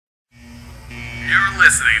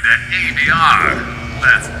listening to ABR.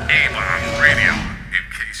 That's A-Bomb Radio, in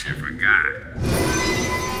case you forgot.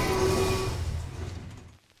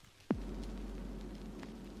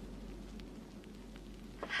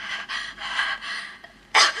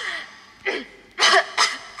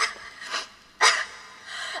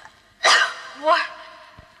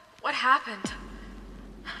 What happened?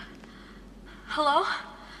 Hello?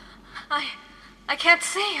 I can't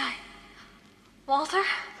see. Walter?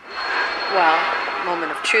 Well,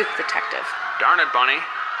 moment of truth, Detective. Darn it, Bunny.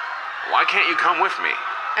 Why can't you come with me?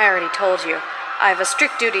 I already told you. I have a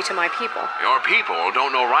strict duty to my people. Your people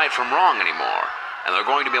don't know right from wrong anymore, and they're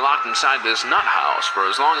going to be locked inside this nut house for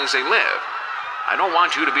as long as they live. I don't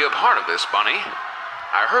want you to be a part of this, Bunny.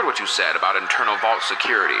 I heard what you said about internal vault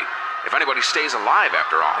security. If anybody stays alive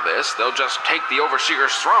after all this, they'll just take the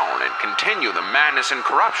Overseer's throne and continue the madness and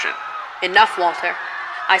corruption. Enough, Walter.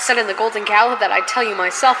 I said in the Golden Gala that I'd tell you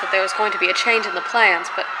myself that there was going to be a change in the plans,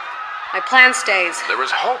 but my plan stays. There was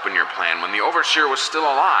hope in your plan when the Overseer was still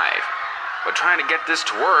alive. But trying to get this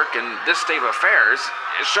to work in this state of affairs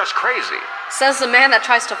is just crazy. Says the man that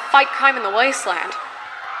tries to fight crime in the wasteland.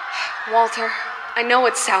 Walter, I know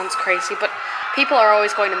it sounds crazy, but people are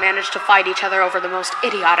always going to manage to fight each other over the most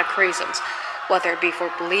idiotic reasons. Whether it be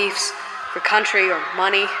for beliefs, for country, or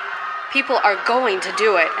money. People are going to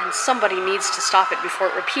do it, and somebody needs to stop it before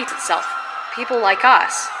it repeats itself. People like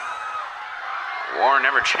us. War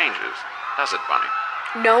never changes, does it, Bunny?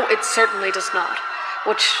 No, it certainly does not.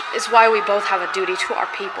 Which is why we both have a duty to our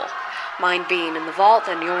people. Mine being in the vault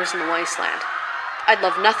and yours in the wasteland. I'd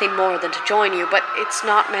love nothing more than to join you, but it's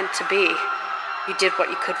not meant to be. You did what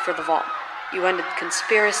you could for the vault. You ended the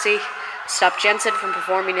conspiracy, stopped Jensen from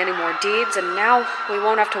performing any more deeds, and now we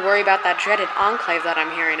won't have to worry about that dreaded enclave that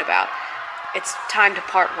I'm hearing about. It's time to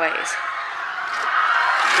part ways.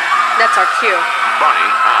 That's our cue. Bunny,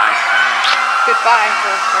 Goodbye,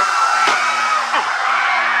 Walter.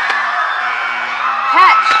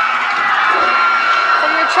 Patch!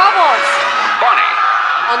 From your troubles! Bunny!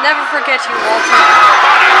 I'll never forget you, Walter.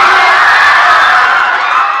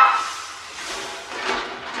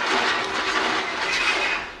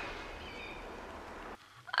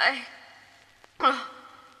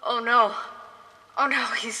 Oh no,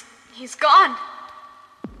 he's gone.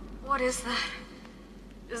 What is that?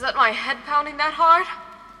 Is that my head pounding that hard?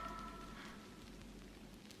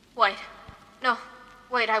 Wait. No.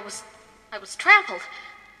 Wait, I was trampled.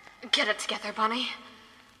 Get it together, Bunny.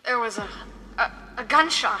 There was a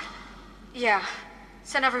gunshot. Yeah.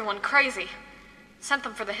 Sent everyone crazy. Sent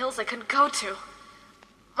them for the hills they couldn't go to.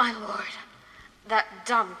 My lord. That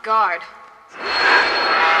dumb guard.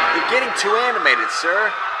 You're getting too animated,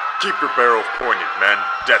 sir. Keep your barrels pointed, men.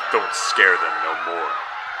 Death don't scare them no more.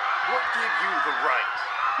 What gave you the right?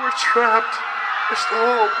 We're trapped. There's no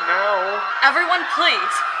hope now. Everyone,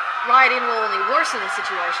 please. Rioting will only worsen the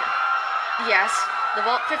situation. Yes, the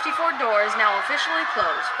Vault 54 door is now officially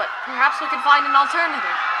closed, but perhaps we can find an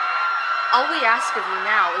alternative. All we ask of you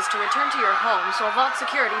now is to return to your home so Vault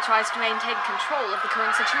Security tries to maintain control of the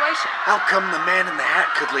current situation. How come the man in the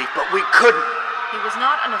hat could leave, but we couldn't? He was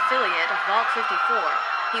not an affiliate of Vault 54.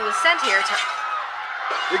 He was sent here to...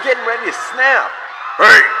 You're getting ready to snap.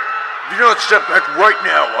 Hey! If you don't step back right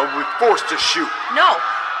now, I will be forced to shoot. No,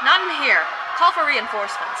 not in here. Call for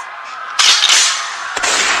reinforcements.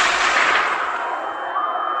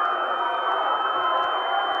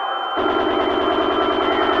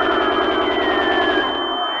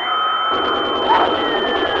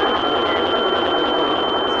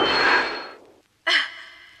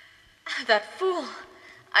 That fool.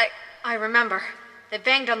 I remember. They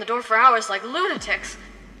banged on the door for hours like lunatics.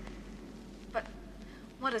 But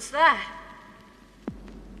what is that?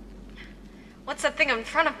 What's that thing in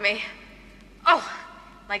front of me? Oh,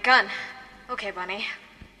 my gun. Okay, Bunny.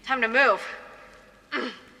 Time to move.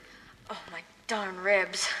 Oh, my darn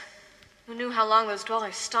ribs. Who knew how long those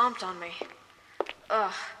dwellers stomped on me?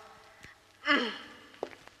 Ugh.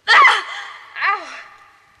 Ah! Ow!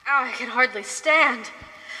 Ow, I can hardly stand.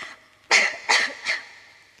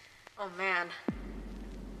 Oh, man.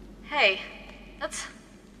 Hey,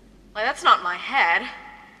 that's not my head.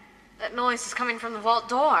 That noise is coming from the vault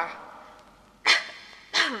door.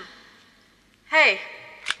 Hey,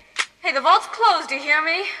 the vault's closed, do you hear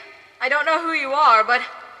me? I don't know who you are, but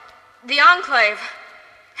the Enclave.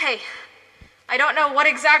 Hey, I don't know what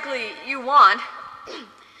exactly you want,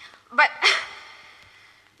 but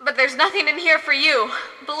there's nothing in here for you,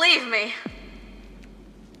 believe me.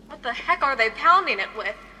 What the heck are they pounding it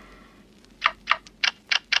with?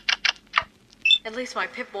 At least my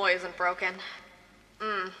Pip-Boy isn't broken.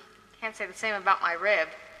 Can't say the same about my rib.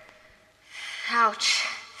 Ouch.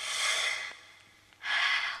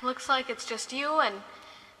 Looks like it's just you and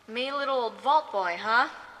me, little old vault boy, huh?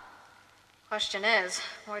 Question is,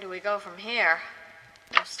 where do we go from here?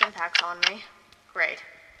 No stimpaks on me. Great.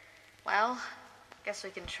 Well, guess we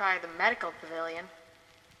can try the medical pavilion.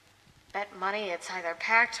 Bet money it's either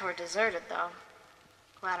packed or deserted, though.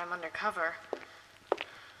 Glad I'm undercover.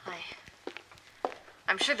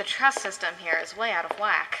 I'm sure the trust system here is way out of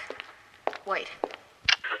whack. Wait.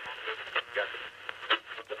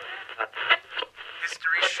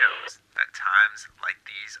 History shows that times like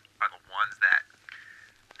these are the ones that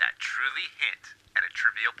truly hint at a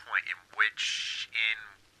trivial point in which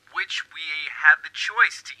we have the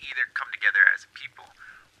choice to either come together as a people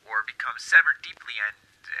or become severed deeply and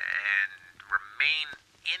remain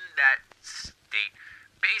in that state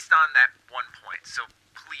based on that one point. So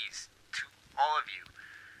please, to all of you,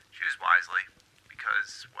 choose wisely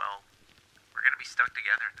because, well, we're going to be stuck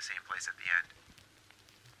together in the same place at the end.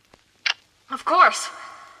 Of course.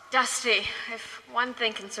 Dusty, if one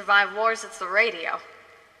thing can survive wars, it's the radio.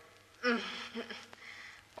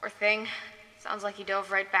 Poor thing. Sounds like he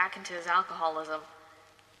dove right back into his alcoholism.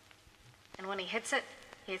 And when he hits it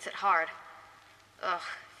hard. Ugh,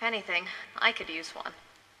 if anything, I could use one.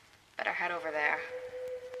 Better head over there.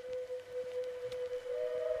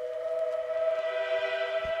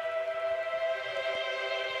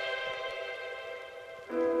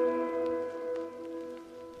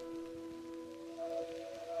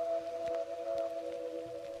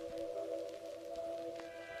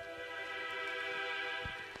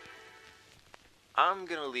 I'm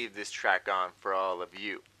gonna leave this track on for all of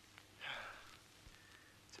you.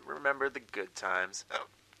 To remember the good times.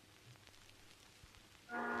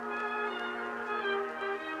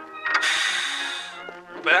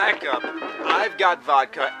 Back up. I've got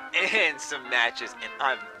vodka and some matches, and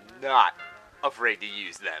I'm not afraid to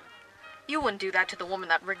use them. You wouldn't do that to the woman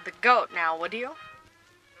that rigged the goat now, would you?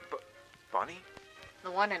 Bonnie?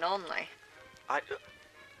 The one and only. I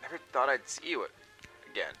never thought I'd see you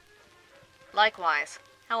again. Likewise.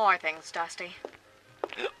 How are things, Dusty?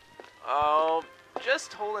 Oh,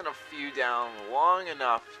 just holding a few down long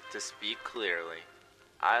enough to speak clearly.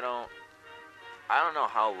 I don't know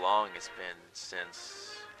how long it's been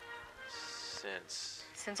since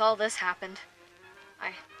all this happened.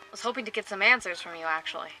 I was hoping to get some answers from you,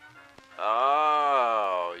 actually.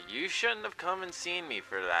 Oh, you shouldn't have come and seen me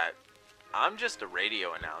for that. I'm just a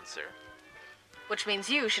radio announcer. Which means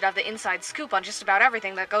you should have the inside scoop on just about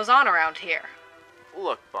everything that goes on around here.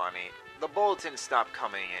 Look, Bonnie, the bulletin stopped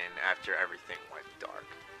coming in after everything went dark.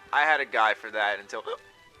 I had a guy for that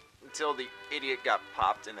until the idiot got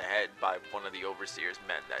popped in the head by one of the overseer's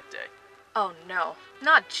men that day. Oh no,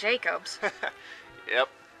 not Jacobs. Yep.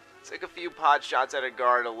 Took a few pot shots at a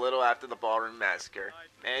guard a little after the ballroom massacre.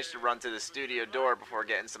 Managed to run to the studio door before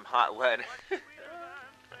getting some hot lead.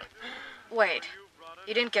 Wait,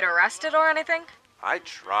 you didn't get arrested or anything? I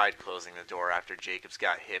tried closing the door after Jacobs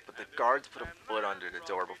got hit, but the guards put a foot under the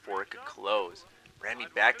door before it could close. Ran me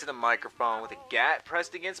back to the microphone with a gat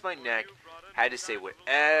pressed against my neck. Had to say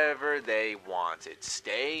whatever they wanted.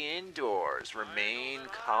 Stay indoors. Remain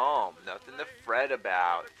calm. Nothing to fret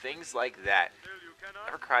about. Things like that.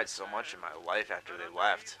 Never cried so much in my life after they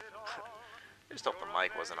left. I just hope the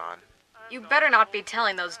mic wasn't on. You better not be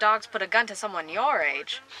telling those dogs put a gun to someone your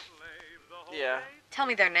age. Yeah. Tell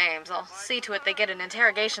me their names. I'll see to it they get an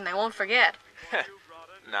interrogation they won't forget.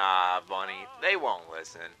 Nah, Bunny. They won't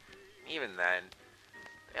listen. Even then,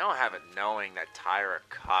 they don't have it knowing that Tyra a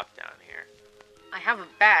cop down here. I have a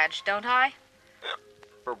badge, don't I?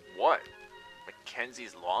 For what?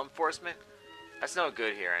 Mackenzie's law enforcement? That's no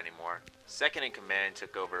good here anymore. Second in command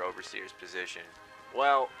took over Overseer's position.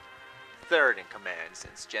 Well, third in command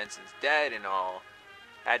since Jensen's dead and all.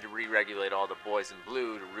 Had to re-regulate all the boys in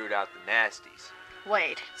blue to root out the nasties.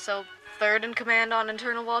 Wait, so third in command on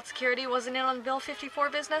internal vault security wasn't in on Bill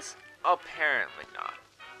 54 business? Apparently not.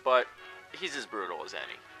 But he's as brutal as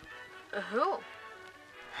any. Who?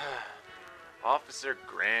 Officer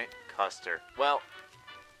Grant Custer. Well,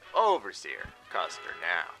 Overseer Custer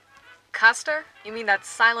now. Custer? You mean that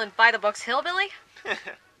silent by-the-books hillbilly?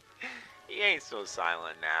 He ain't so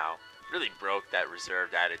silent now. Really broke that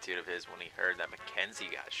reserved attitude of his when he heard that Mackenzie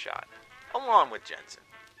got shot. Along with Jensen.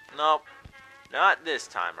 Nope, not this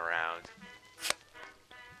time around.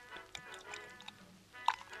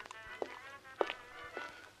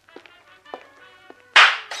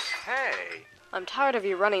 Hey. I'm tired of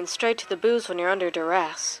you running straight to the booze when you're under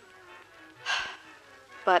duress.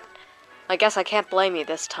 But I guess I can't blame you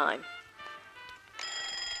this time.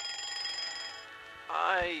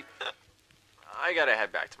 I gotta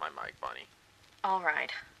head back to my mic, Bunny. All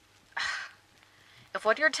right. If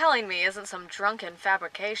what you're telling me isn't some drunken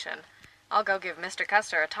fabrication, I'll go give Mr.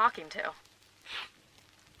 Custer a talking to.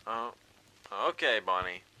 Oh, okay,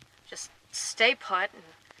 Bonnie. Just stay put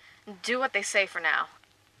and do what they say for now.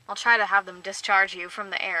 I'll try to have them discharge you from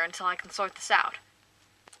the air until I can sort this out.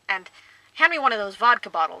 And hand me one of those vodka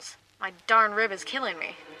bottles. My darn rib is killing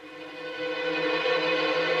me.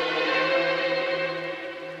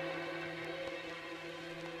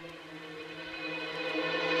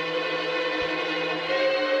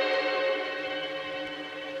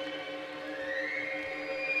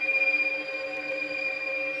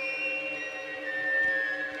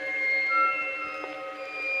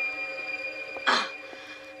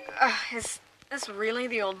 Is this really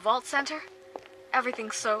the old vault center?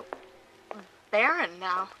 Everything's so barren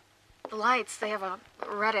now. The lights, they have a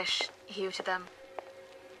reddish hue to them.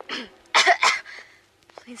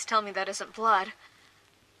 Please tell me that isn't blood.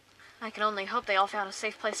 I can only hope they all found a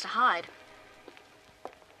safe place to hide.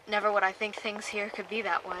 Never would I think things here could be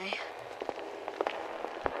that way.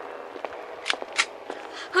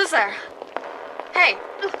 Who's there? Hey!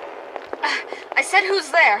 I said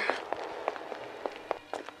who's there?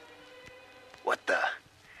 What the?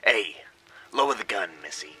 Hey, lower the gun,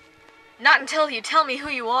 Missy. Not until you tell me who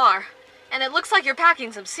you are. And it looks like you're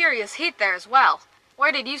packing some serious heat there as well.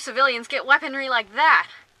 Where did you civilians get weaponry like that?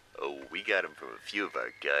 Oh, we got him from a few of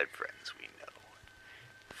our guard friends we know.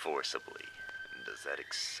 Forcibly. Does that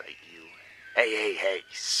excite you? Hey,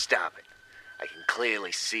 stop it. I can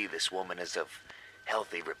clearly see this woman is of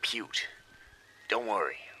healthy repute. Don't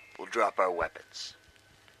worry, we'll drop our weapons.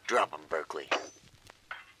 Drop 'em, Berkeley.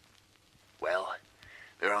 Well,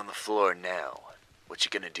 they're on the floor now. What you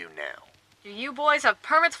gonna do now? Do you boys have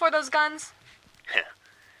permits for those guns?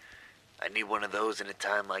 I need one of those in a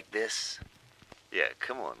time like this. Yeah,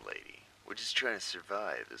 come on, lady. We're just trying to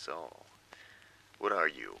survive, is all. What are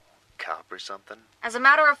you, cop or something? As a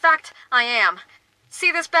matter of fact, I am.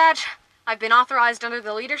 See this badge? I've been authorized under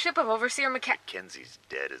the leadership of Overseer Kenzie's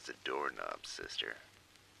dead as a doorknob, sister.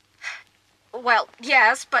 Well,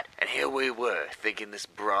 yes, but And here we were, thinking this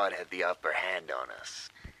broad had the upper hand on us.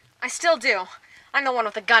 I still do. I'm the one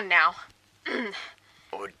with the gun now.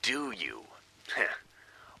 Or do you?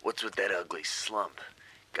 What's with that ugly slump?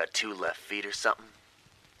 Got 2 left feet or something?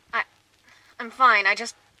 I'm fine. I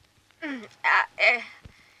just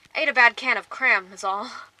ate a bad can of cram is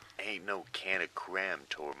all. Ain't no can of cram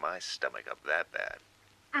tore my stomach up that bad.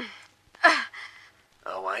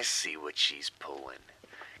 Oh, I see what she's pulling.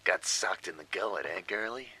 Got socked in the gullet, eh,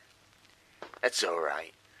 girlie? That's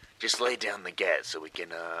alright. Just lay down the gas so we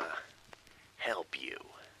can, help you.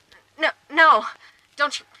 No.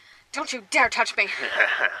 Don't you dare touch me.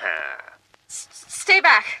 Stay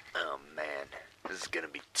back. Oh, man. This is gonna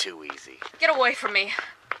be too easy. Get away from me.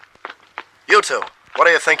 You two, what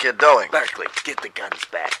do you think you're doing? Berkeley, get the guns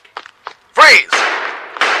back. Freeze!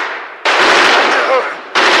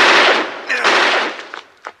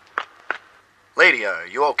 Lady, are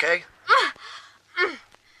you okay?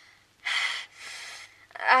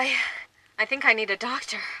 I think I need a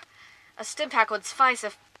doctor. A Stimpak would suffice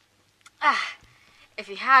if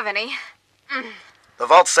you have any. The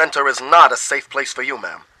Vault Center is not a safe place for you,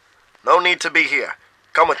 ma'am. No need to be here.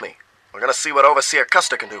 Come with me. We're gonna see what Overseer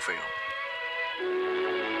Custer can do for you.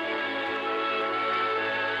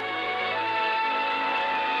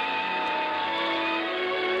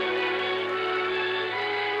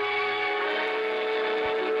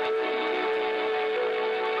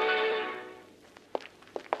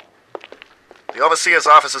 The Overseer's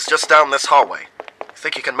office is just down this hallway. You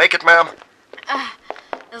think you can make it, ma'am?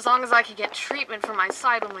 As long as I can get treatment for my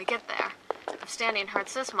side when we get there. If standing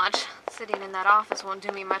hurts this much, sitting in that office won't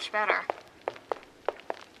do me much better.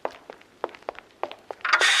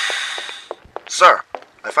 Sir,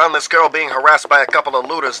 I found this girl being harassed by a couple of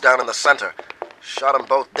looters down in the center. Shot them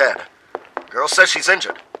both dead. Girl says she's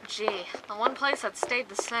injured. Gee, the one place that stayed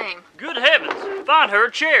the same. Good heavens! Find her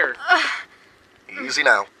a chair! Easy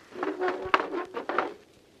now.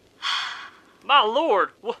 My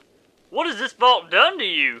lord, what has this vault done to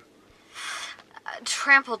you?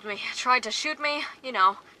 Trampled me, tried to shoot me, you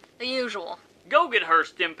know, the usual. Go get her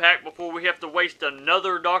Stimpak before we have to waste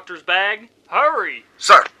another doctor's bag. Hurry!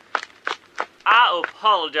 Sir! I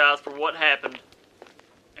apologize for what happened.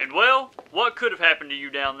 And well, what could have happened to you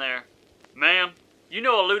down there? Ma'am, you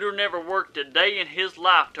know a looter never worked a day in his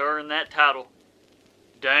life to earn that title.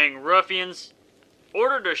 Dang ruffians.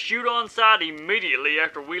 Ordered to shoot on sight immediately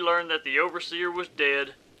after we learned that the Overseer was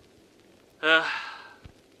dead.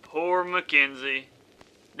 Poor Mackenzie.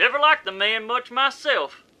 Never liked the man much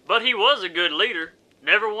myself, but he was a good leader.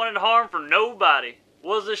 Never wanted harm for nobody.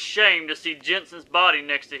 Was ashamed to see Jensen's body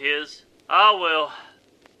next to his. Ah, well,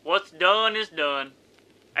 what's done is done.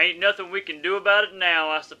 Ain't nothing we can do about it now,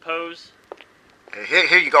 I suppose.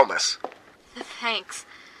 Here you go, miss. Thanks.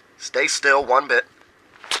 Stay still one bit.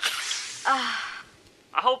 I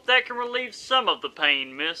hope that can relieve some of the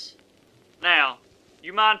pain, miss. Now,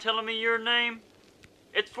 you mind telling me your name?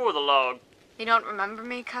 It's for the log. You don't remember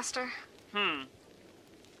me, Custer?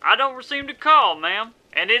 I don't seem to call, ma'am.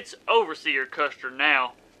 And it's Overseer Custer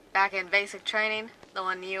now. Back in basic training, the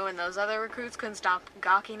one you and those other recruits couldn't stop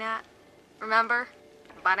gawking at. Remember?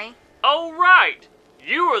 Bunny? Oh, right!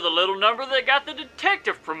 You were the little number that got the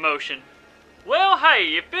detective promotion. Well,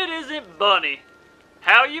 hey, if it isn't Bunny.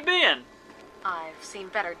 How you been? I've seen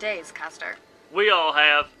better days, Custer. We all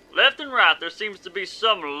have. Left and right, there seems to be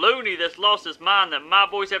some loony that's lost his mind that my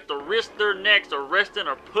boys have to risk their necks arresting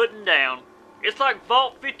or putting down. It's like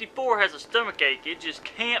Vault 54 has a stomachache it just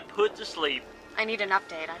can't put to sleep. I need an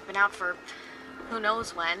update. I've been out for who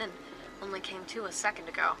knows when and only came to a second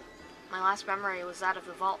ago. My last memory was that of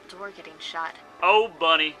the vault door getting shut. Oh,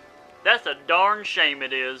 Bunny, that's a darn shame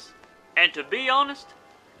it is. And to be honest,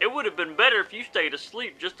 it would have been better if you stayed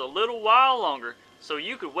asleep just a little while longer so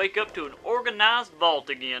you could wake up to an organized vault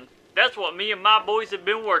again. That's what me and my boys have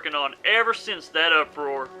been working on ever since that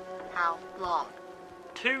uproar. How long?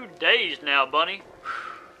 2 days now, Bunny.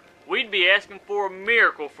 We'd be asking for a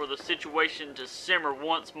miracle for the situation to simmer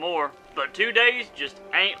once more, but 2 days just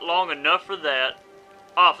ain't long enough for that.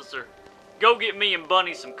 Officer, go get me and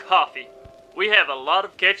Bunny some coffee. We have a lot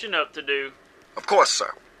of catching up to do. Of course,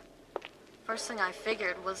 sir. First thing I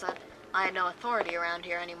figured was that I had no authority around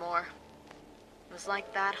here anymore. It was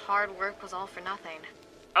like that hard work was all for nothing.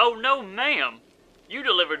 Oh, no, ma'am. You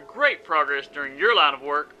delivered great progress during your line of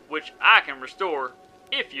work, which I can restore,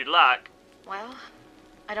 if you'd like. Well,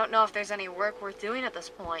 I don't know if there's any work worth doing at this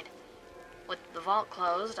point. With the vault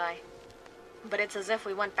closed, but it's as if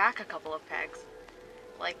we went back a couple of pegs.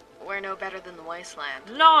 Like, we're no better than the wasteland.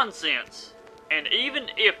 Nonsense! And even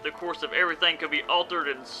if the course of everything could be altered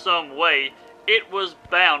in some way, it was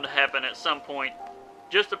bound to happen at some point.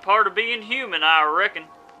 Just a part of being human, I reckon.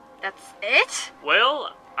 That's it?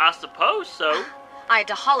 Well, I suppose so. I had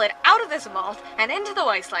to haul it out of this vault and into the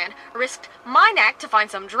wasteland, risked my neck to find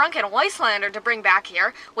some drunken wastelander to bring back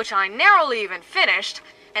here, which I narrowly even finished,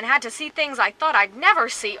 and had to see things I thought I'd never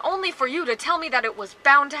see, only for you to tell me that it was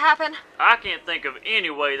bound to happen. I can't think of any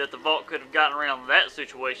way that the vault could have gotten around that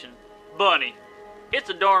situation. Bunny, it's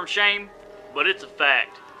a darn shame, but it's a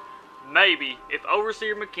fact. Maybe if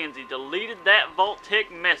Overseer Mackenzie deleted that Vault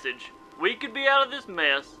Tech message, we could be out of this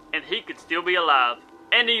mess, and he could still be alive.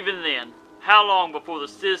 And even then, how long before the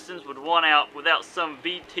citizens would want out without some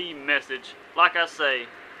VT message? Like I say,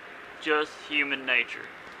 just human nature.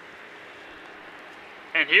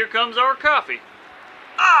 And here comes our coffee.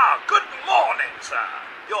 Ah, good morning, sir.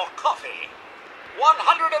 Your coffee. 173.5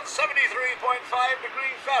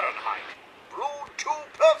 degrees Fahrenheit. Brewed to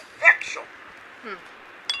perfection.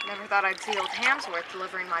 Never thought I'd see old Hamsworth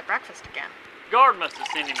delivering my breakfast again. Guard must have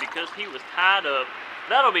sent him because he was tied up.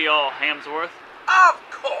 That'll be all, Hamsworth. Of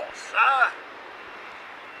course, sir.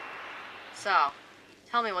 So,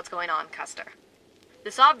 tell me what's going on, Custer.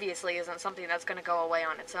 This obviously isn't something that's going to go away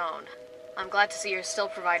on its own. I'm glad to see you're still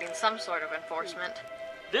providing some sort of enforcement.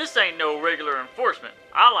 This ain't no regular enforcement.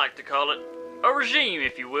 I like to call it a regime,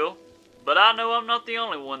 if you will. But I know I'm not the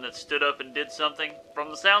only one that stood up and did something. From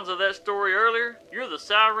the sounds of that story earlier, you're the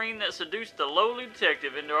siren that seduced the lowly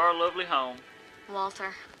detective into our lovely home.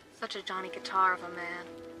 Walter, such a Johnny Guitar of a man.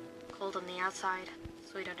 Cold on the outside,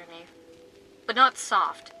 sweet underneath. But not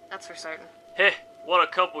soft, that's for certain. Heh, what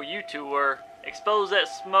a couple you two were. Expose that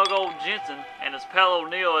smug old Jensen and his pal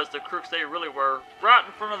O'Neill as the crooks they really were, right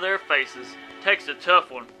in front of their faces. Takes a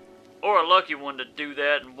tough one, or a lucky one to do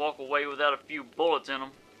that and walk away without a few bullets in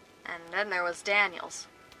them. And then there was Daniels.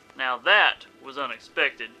 Now that was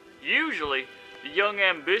unexpected. Usually, the young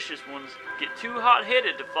ambitious ones get too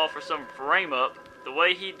hot-headed to fall for some frame-up. The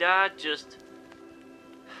way he died just...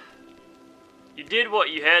 You did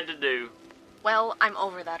what you had to do. Well, I'm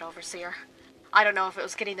over that, Overseer. I don't know if it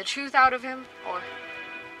was getting the truth out of him, or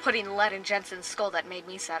putting lead in Jensen's skull that made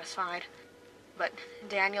me satisfied. But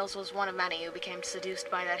Daniels was one of many who became seduced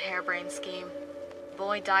by that harebrained scheme. The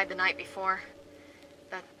boy died the night before.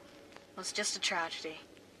 That was just a tragedy.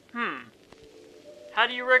 How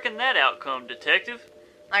do you reckon that outcome, Detective?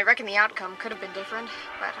 I reckon the outcome could have been different,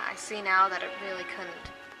 but I see now that it really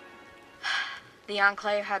couldn't. The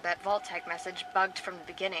Enclave had that Vault-Tec message bugged from the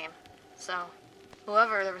beginning, so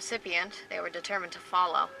whoever the recipient, they were determined to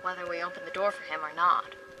follow, whether we opened the door for him or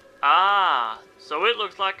not. Ah, so it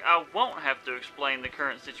looks like I won't have to explain the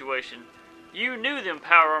current situation. You knew them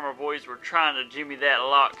Power Armor boys were trying to jimmy that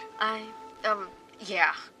lock. I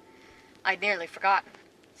Yeah. I'd nearly forgotten.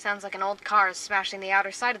 Sounds like an old car is smashing the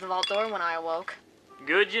outer side of the vault door when I awoke.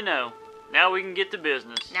 Good you know. Now we can get to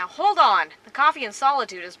business. Now hold on. The coffee and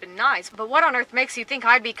solitude has been nice, but what on earth makes you think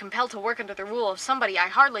I'd be compelled to work under the rule of somebody I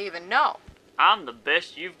hardly even know? I'm the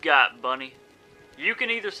best you've got, Bunny. You can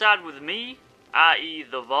either side with me, i.e.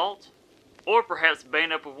 the Vault, or perhaps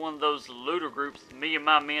band up with one of those looter groups me and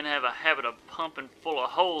my men have a habit of pumping full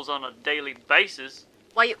of holes on a daily basis.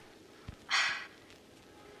 Why, you...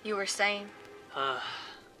 You were saying?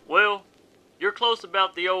 Well, you're close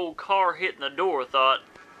about the old car hitting the door, thought.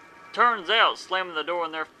 Turns out slamming the door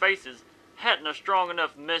in their faces hadn't a strong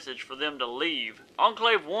enough message for them to leave.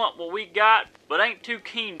 Enclave want what we got, but ain't too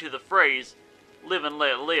keen to the phrase, live and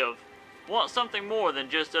let live. Want something more than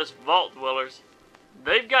just us vault dwellers.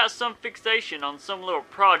 They've got some fixation on some little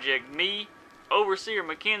project me, Overseer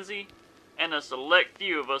Mackenzie, and a select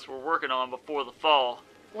few of us were working on before the fall.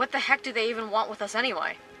 What the heck do they even want with us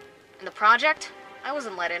anyway? And the project? I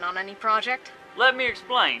wasn't let in on any project. Let me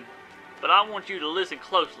explain, but I want you to listen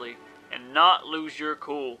closely and not lose your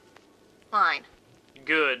cool. Fine.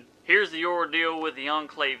 Good. Here's the ordeal with the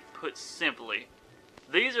Enclave put simply.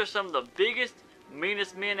 These are some of the biggest,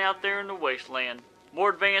 meanest men out there in the wasteland.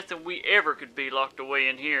 More advanced than we ever could be locked away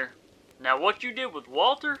in here. Now what you did with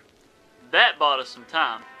Walter, that bought us some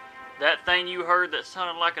time. That thing you heard that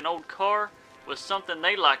sounded like an old car was something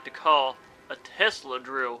they like to call a Tesla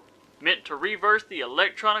drill. Meant to reverse the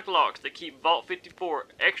electronic locks that keep Vault 54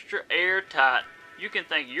 extra airtight. You can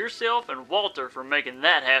thank yourself and Walter for making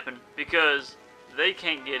that happen, because they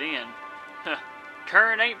can't get in.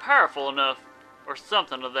 Current ain't powerful enough, or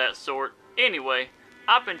something of that sort. Anyway,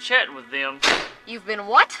 I've been chatting with them. You've been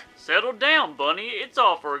what? Settle down, Bunny. It's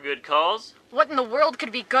all for a good cause. What in the world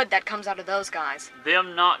could be good that comes out of those guys?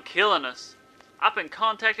 Them not killing us. I've been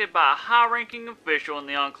contacted by a high-ranking official in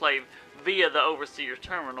the Enclave via the Overseer's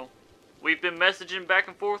terminal. We've been messaging back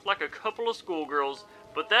and forth like a couple of schoolgirls,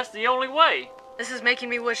 but that's the only way. This is making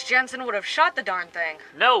me wish Jensen would have shot the darn thing.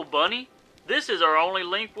 No, Bunny. This is our only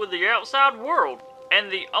link with the outside world,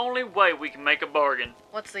 and the only way we can make a bargain.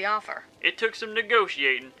 What's the offer? It took some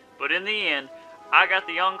negotiating, but in the end, I got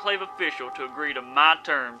the Enclave official to agree to my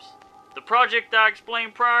terms. The project I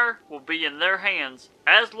explained prior will be in their hands,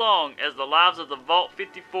 as long as the lives of the Vault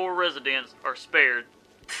 54 residents are spared.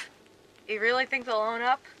 You really think they'll own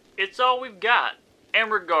up? It's all we've got,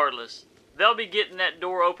 and regardless, they'll be getting that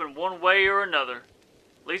door open one way or another.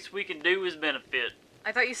 Least we can do is benefit.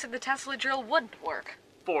 I thought you said the Tesla drill wouldn't work.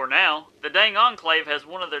 For now, the dang Enclave has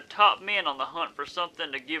one of their top men on the hunt for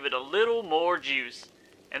something to give it a little more juice.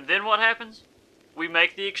 And then what happens? We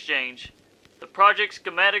make the exchange. The project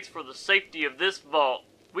schematics for the safety of this vault.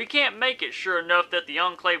 We can't make it sure enough that the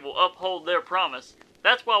Enclave will uphold their promise.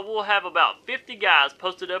 That's why we'll have about 50 guys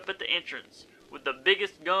posted up at the entrance, with the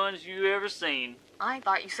biggest guns you ever seen. I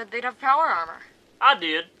thought you said they'd have power armor. I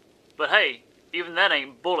did. But hey, even that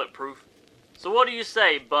ain't bulletproof. So what do you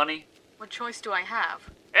say, Bunny? What choice do I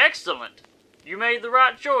have? Excellent. You made the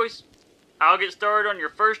right choice. I'll get started on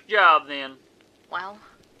your first job then. Well,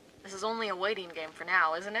 this is only a waiting game for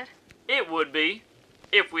now, isn't it? It would be,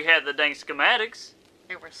 if we had the dang schematics.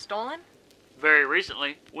 They were stolen? Very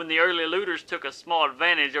recently, when the early looters took a small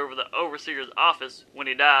advantage over the Overseer's office when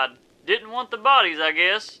he died. Didn't want the bodies, I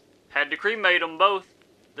guess. Had to cremate them both.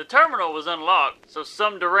 The terminal was unlocked, so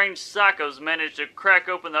some deranged psychos managed to crack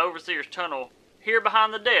open the Overseer's tunnel, here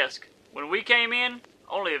behind the desk. When we came in,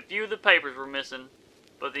 only a few of the papers were missing.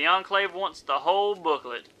 But the Enclave wants the whole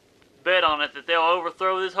booklet. Bet on it that they'll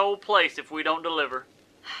overthrow this whole place if we don't deliver.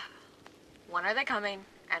 When are they coming,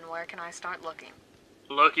 and where can I start looking?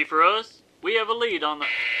 Lucky for us, we have a lead on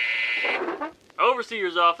the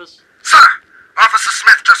Overseer's office. Sir, Officer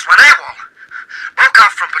Smith just went AWOL. Broke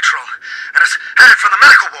off from patrol and is headed for the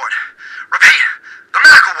medical ward. Repeat, the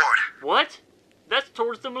medical ward. What? That's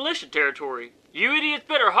towards the militia territory. You idiots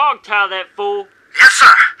better hog-tie that fool. Yes,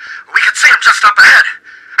 sir. We can see him just up ahead.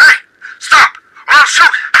 Hey, stop, or I'll shoot.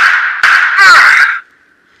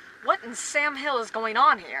 What in Sam Hill is going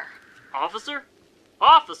on here? Officer?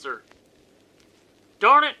 Officer!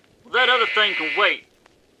 Darn it, that other thing can wait.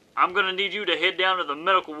 I'm gonna need you to head down to the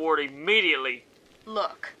medical ward immediately.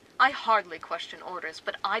 Look, I hardly question orders,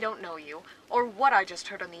 but I don't know you, or what I just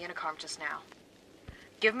heard on the intercom just now.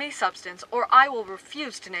 Give me substance, or I will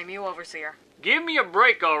refuse to name you Overseer. Give me a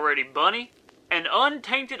break already, Bunny. An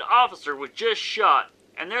untainted officer was just shot,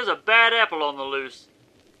 and there's a bad apple on the loose.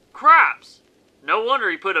 Cripes! No wonder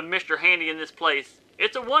he put a Mr. Handy in this place.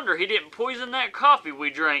 It's a wonder he didn't poison that coffee we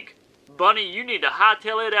drank. Bunny, you need to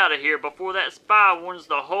hightail it out of here before that spy warns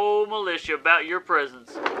the whole militia about your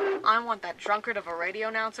presence. I want that drunkard of a radio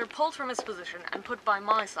announcer pulled from his position and put by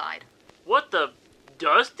my side. What the...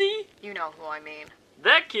 Dusty? You know who I mean.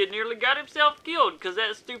 That kid nearly got himself killed because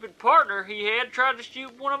that stupid partner he had tried to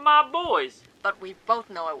shoot one of my boys. But we both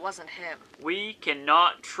know it wasn't him. We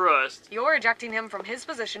cannot trust. You're ejecting him from his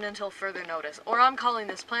position until further notice, or I'm calling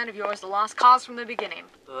this plan of yours the lost cause from the beginning.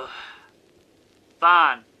 Ugh.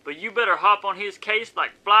 Fine, but you better hop on his case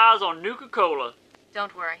like flies on Nuka-Cola.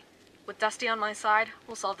 Don't worry. With Dusty on my side,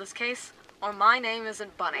 we'll solve this case, or my name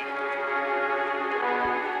isn't Bunny.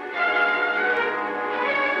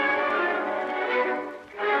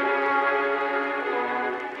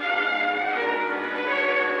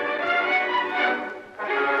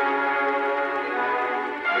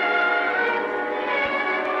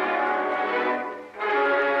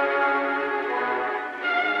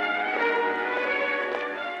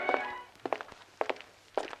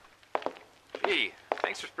 Gee,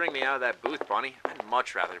 thanks for bringing me out of that booth, Bunny. I'd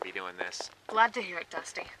much rather be doing this. Glad to hear it,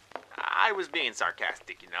 Dusty. I was being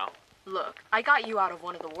sarcastic, you know. Look, I got you out of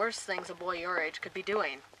one of the worst things a boy your age could be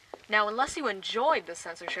doing. Now, unless you enjoyed the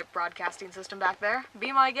censorship broadcasting system back there,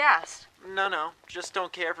 be my guest. No, just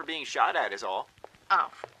don't care for being shot at is all. Oh,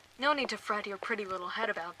 no need to fret your pretty little head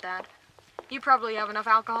about that. You probably have enough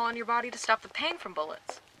alcohol in your body to stop the pain from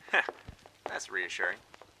bullets. That's reassuring.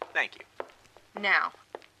 Thank you. Now,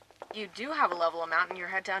 you do have a level amount in your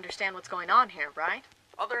head to understand what's going on here, right?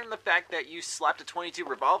 Other than the fact that you slapped a .22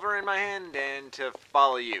 revolver in my hand and to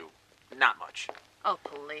follow you. Not much. Oh,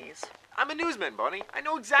 please. I'm a newsman, Bunny. I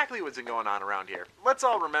know exactly what's going on around here. Let's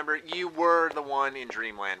all remember you were the one in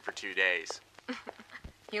Dreamland for 2 days.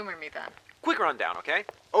 Humor me then. Quick rundown, okay?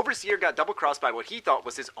 Overseer got double-crossed by what he thought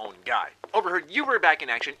was his own guy. Overheard you were back in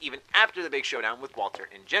action even after the big showdown with Walter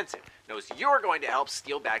and Jensen. Knows you're going to help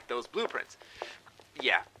steal back those blueprints.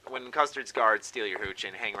 Yeah, when Custard's guards steal your hooch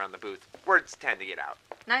and hang around the booth, words tend to get out.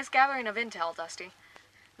 Nice gathering of intel, Dusty.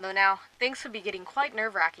 Though now, things could be getting quite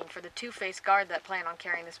nerve-wracking for the two-faced guard that plan on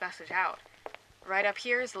carrying this message out. Right up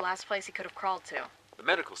here is the last place he could have crawled to. The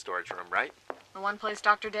medical storage room, right? The one place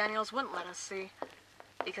Dr. Daniels wouldn't let us see.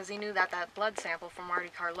 Because he knew that blood sample from Marty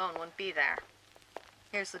Carlone wouldn't be there.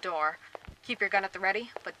 Here's the door. Keep your gun at the ready,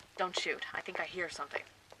 but don't shoot. I think I hear something.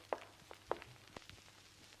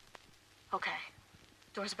 Okay.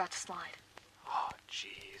 Door's about to slide. Oh,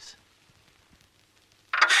 jeez.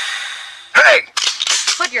 Hey!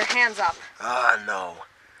 Put your hands up. Ah, no.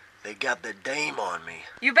 They got the dame on me.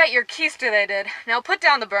 You bet your keister they did. Now put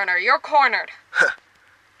down the burner. You're cornered.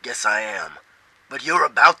 Guess I am. But you're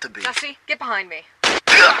about to be. Dusty, get behind me.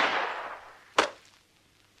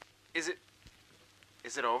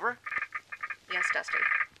 Is it over? Yes, Dusty.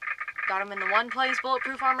 Got him in the one place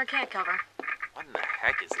bulletproof armor can't cover. What in the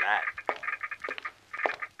heck is that?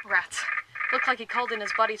 Rats. Looked like he called in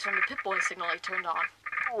his buddies from the Pip-Boy signal he turned on.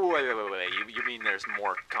 Wait. You mean there's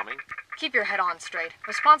more coming? Keep your head on straight.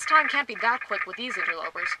 Response time can't be that quick with these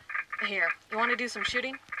interlopers. Here, you want to do some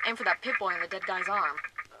shooting? Aim for that Pip-Boy in the dead guy's arm.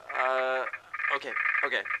 Okay.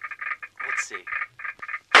 Let's see.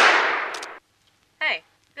 Hey,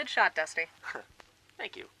 good shot, Dusty.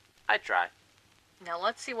 Thank you. I'd try. Now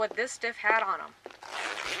let's see what this stiff had on him.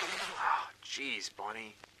 Oh, jeez,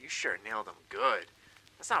 Bunny. You sure nailed him good.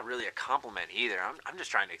 That's not really a compliment either. I'm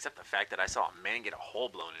just trying to accept the fact that I saw a man get a hole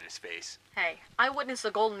blown in his face. Hey, I witnessed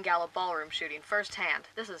the Golden Gala ballroom shooting firsthand.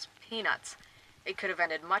 This is peanuts. It could have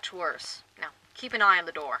ended much worse. Now, keep an eye on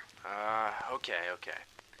the door. Okay. Man,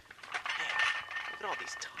 look at all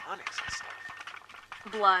these tonics and stuff.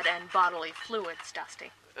 Blood and bodily fluids,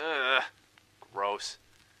 Dusty. Ugh. Gross.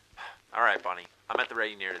 All right, Bunny. I'm at the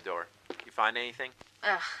ready near the door. You find anything?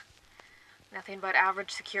 Ugh. Nothing but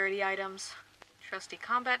average security items. Trusty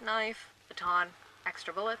combat knife, baton,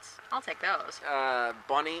 extra bullets. I'll take those.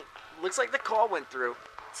 Bunny, looks like the call went through.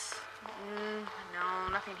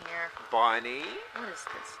 No, nothing here. Bunny? What is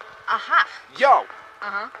this? Aha! Yo!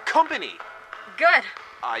 Uh-huh. Company! Good!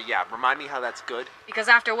 Yeah, remind me how that's good. Because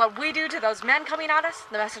after what we do to those men coming at us,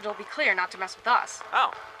 the message will be clear not to mess with us.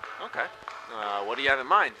 Oh, okay. What do you have in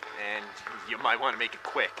mind? And you might want to make it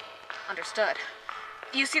quick. Understood.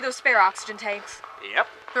 You see those spare oxygen tanks? Yep.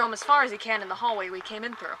 Throw them as far as you can in the hallway we came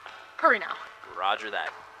in through. Hurry now. Roger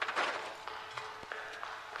that.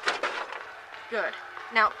 Good.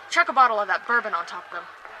 Now, chuck a bottle of that bourbon on top of them.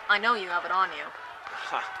 I know you have it on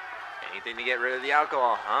you. Anything to get rid of the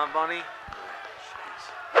alcohol, huh, Bunny?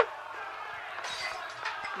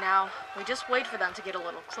 Now, we just wait for them to get a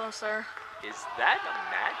little closer. Is that a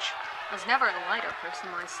match? I was never a lighter person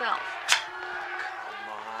myself.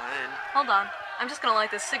 Come on. Hold on. I'm just gonna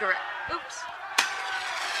light this cigarette. Oops.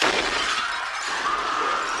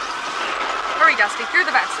 Hurry, Dusty, through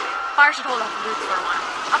the vents. Fire should hold off the roof for a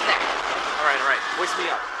while. Up there. All right. Hoist me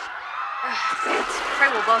up. Pray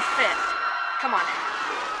we'll both fit. Come on.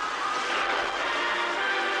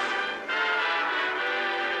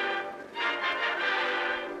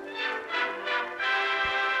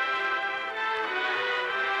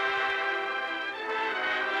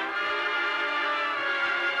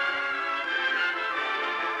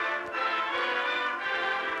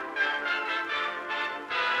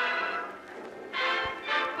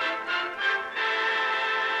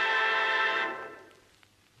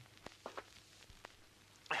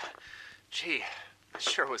 Gee, that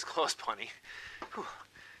sure was close, Bunny. Whew.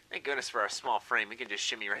 Thank goodness for our small frame. We can just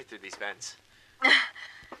shimmy right through these vents.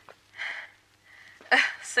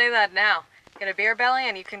 Say that now. Get a beer belly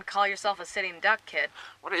and you can call yourself a sitting duck, kid.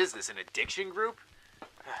 What is this, an addiction group?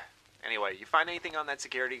 Anyway, you find anything on that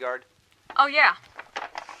security guard? Oh, yeah.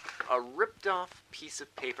 A ripped off piece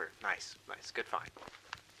of paper. Nice. Good find.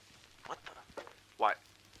 What the? What?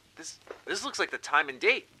 This looks like the time and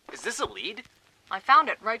date. Is this a lead? I found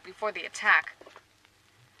it right before the attack.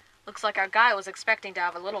 Looks like our guy was expecting to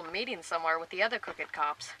have a little meeting somewhere with the other crooked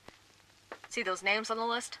cops. See those names on the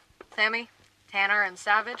list? Sammy, Tanner, and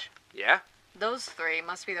Savage? Yeah? Those three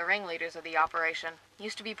must be the ringleaders of the operation.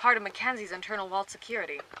 Used to be part of Mackenzie's internal vault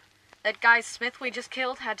security. That guy Smith we just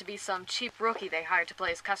killed had to be some cheap rookie they hired to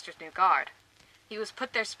play as Custer's new guard. He was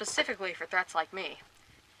put there specifically for threats like me.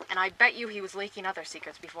 And I bet you he was leaking other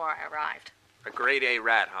secrets before I arrived. A grade A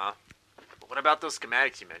rat, huh? But what about those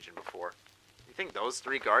schematics you mentioned before? You think those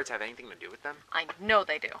three guards have anything to do with them? I know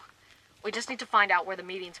they do. We just need to find out where the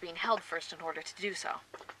meeting's being held first in order to do so.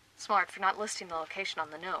 Smart for not listing the location on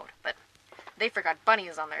the node, but they forgot Bunny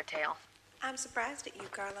is on their tail. I'm surprised at you,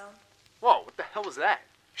 Carlone. Whoa, what the hell was that?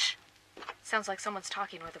 Shh. Sounds like someone's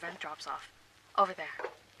talking where the vent drops off. Over there.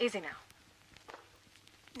 Easy now.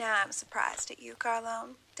 Now I'm surprised at you,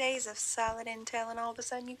 Carlone. Days of solid intel and all of a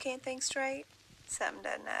sudden you can't think straight? Something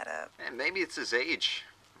doesn't add up. And maybe it's his age.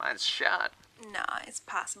 Mine's shot. Nah, it's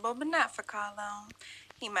possible, but not for Carlone.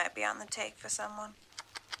 He might be on the take for someone.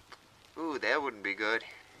 Ooh, that wouldn't be good.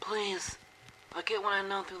 Please, I'll get what I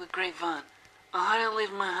know through the grapevine. I'll hardly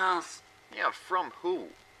leave my house. Yeah, from who?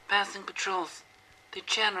 Passing patrols. They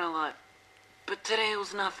chatter a lot. But today it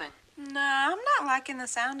was nothing. Nah, I'm not liking the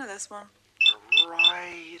sound of this one. We're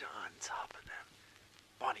right on top of them.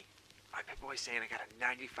 Bunny, my pip boy's saying I got a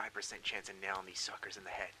 95% chance of nailing these suckers in the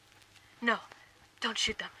head. No, don't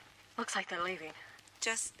shoot them. Looks like they're leaving.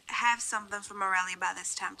 Just have something for Morelli by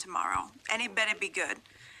this time tomorrow. And it better be good.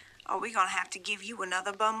 Or we gonna have to give you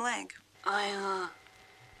another bum leg.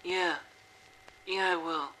 Yeah, I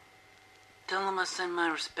will. Tell him I send my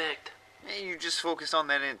respect. Hey, you just focus on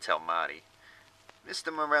that intel, Marty.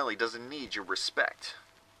 Mr. Morelli doesn't need your respect.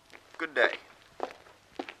 Good day.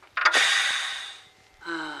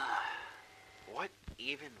 What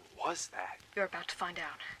even was that? You're about to find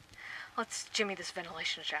out. Let's jimmy this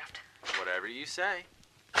ventilation shaft. Whatever you say.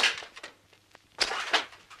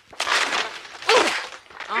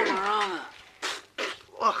 Oh, Marana.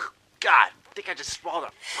 Ugh, God, I think I just swallowed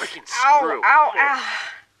a freaking screw. Ow.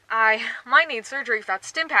 I might need surgery if that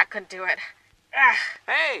stim pack couldn't do it.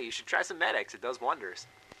 Hey, you should try some Med-X. It does wonders.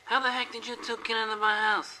 How the heck did you two get into my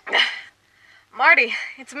house? Marty,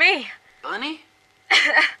 it's me. Bunny?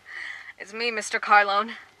 It's me, Mr.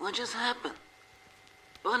 Carlone. What just happened?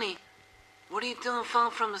 Bunny, what are you doing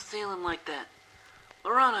falling from the ceiling like that?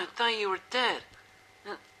 Lorana, I thought you were dead.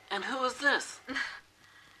 And who is this?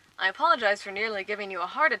 I apologize for nearly giving you a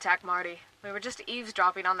heart attack, Marty. We were just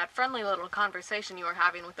eavesdropping on that friendly little conversation you were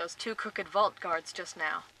having with those two crooked vault guards just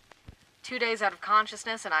now. 2 days out of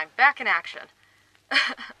consciousness, and I'm back in action.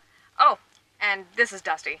 Oh, and this is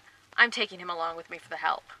Dusty. I'm taking him along with me for the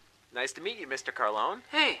help. Nice to meet you, Mr. Carlone.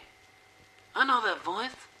 Hey, I know that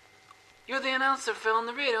voice. You're the announcer Phil on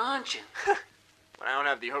the radio, aren't you? When I don't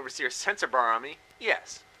have the overseer's sensor bar on me,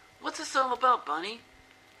 yes. What's this all about, Bunny?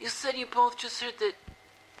 You said you both just heard the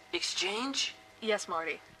exchange? Yes,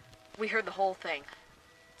 Marty. We heard the whole thing.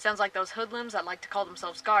 Sounds like those hoodlums that like to call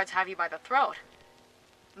themselves guards have you by the throat.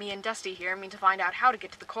 Me and Dusty here mean to find out how to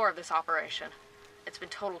get to the core of this operation. It's been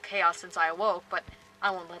total chaos since I awoke, but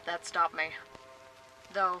I won't let that stop me.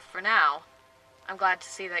 Though, for now, I'm glad to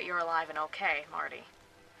see that you're alive and okay, Marty.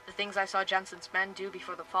 The things I saw Jensen's men do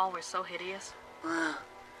before the fall were so hideous.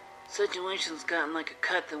 Situation's gotten like a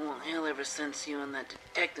cut that won't heal ever since you and that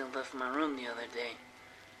detective left my room the other day.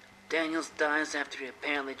 Daniels dies after he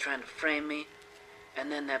apparently tried to frame me,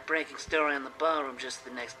 and then that breaking story in the ballroom just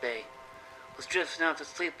the next day. Was drifting off to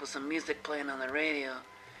sleep with some music playing on the radio,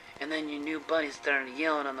 and then your new buddy started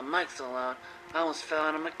yelling on the mic so loud, I almost fell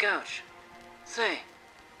out of my couch. Say,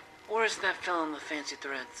 Where's that fellow in the fancy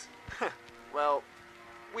threads? Well,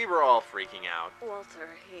 we were all freaking out. Walter,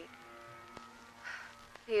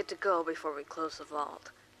 he had to go before we closed the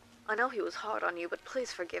vault. I know he was hard on you, but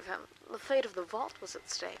please forgive him. The fate of the vault was at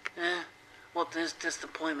stake. Well, this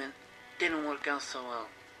disappointment didn't work out so well.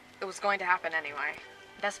 It was going to happen anyway.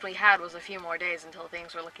 Best we had was a few more days until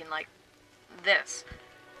things were looking like this.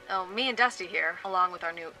 Oh, me and Dusty here, along with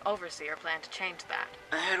our new overseer, plan to change that.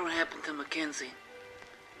 I heard what happened to Mackenzie.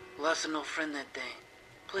 Lost an old friend that day.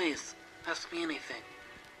 Please, ask me anything.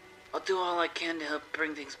 I'll do all I can to help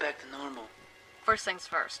bring things back to normal. First things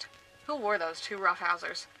first. Who were those two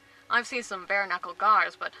roughhousers? I've seen some bare-knuckle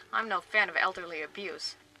guards, but I'm no fan of elderly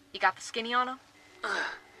abuse. You got the skinny on them?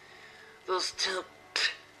 Those two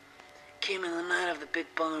came in the night of the big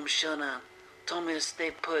ballroom showdown. Told me to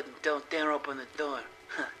stay put and don't dare open the door.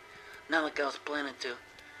 Not like I was planning to.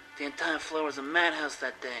 The entire floor was a madhouse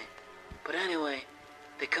that day. But anyway,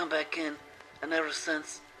 they come back in, and ever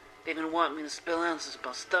since, they've been wanting me to spill answers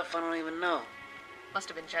about stuff I don't even know. Must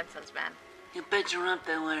have been Jensen's men. You bet your rump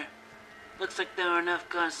they were. Looks like there were enough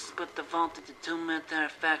guys to split the vault into two military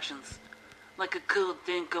factions. Like a coup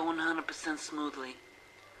didn't go 100% smoothly.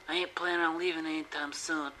 I ain't planning on leaving anytime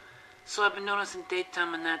soon, so I've been noticing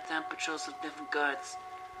daytime and nighttime patrols of different guards.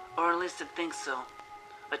 Or at least I think so.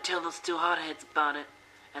 I tell those two hotheads about it,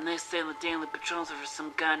 and they say the daily patrols are for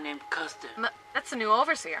some guy named Custer. That's the new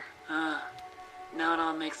overseer. Now it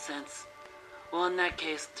all makes sense. Well, in that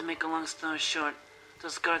case, to make a long story short,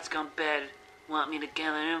 those guards gone bad want me to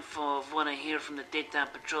gather info of what I hear from the daytime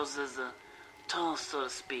patrols as a toll, so to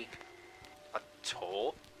speak. A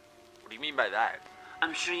toll? What do you mean by that?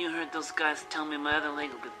 I'm sure you heard those guys tell me my other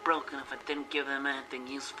leg would be broken if I didn't give them anything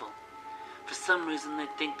useful. For some reason, they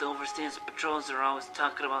think the overseers of patrols are always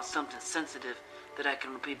talking about something sensitive that I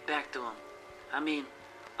can repeat back to them. I mean,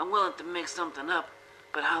 I'm willing to make something up,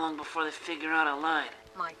 but how long before they figure out I lied?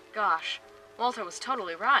 My gosh, Walter was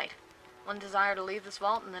totally right. One desire to leave this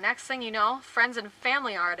vault, and the next thing you know, friends and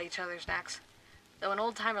family are at each other's necks. Though an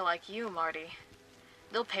old-timer like you, Marty,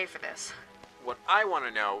 they'll pay for this. What I want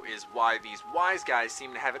to know is why these wise guys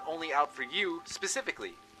seem to have it only out for you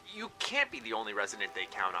specifically. You can't be the only resident they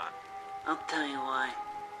count on. I'll tell you why.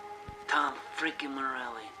 Tom freaking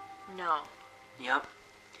Morelli. No. Yup.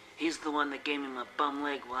 He's the one that gave me my bum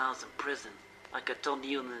leg while I was in prison, like I told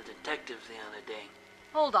you and the detective the other day.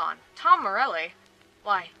 Hold on. Tom Morelli?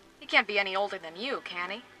 Why, he can't be any older than you,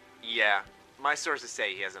 can he? Yeah. My sources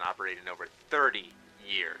say he hasn't operated in over 30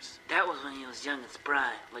 years. That was when he was young and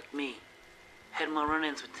spry, like me. Had more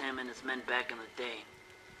run-ins with him and his men back in the day.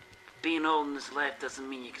 Being old in this life doesn't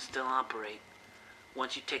mean you can still operate.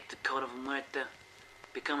 Once you take the Code of Muerta,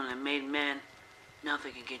 becoming a made man,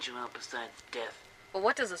 nothing can get you out besides death. But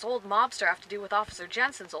what does this old mobster have to do with Officer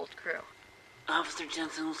Jensen's old crew? Officer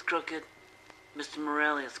Jensen was crooked. Mr.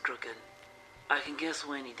 Morelli is crooked. I can guess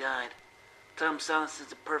when he died. Tom saw this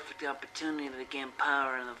as a perfect opportunity to gain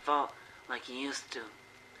power in the vault like he used to.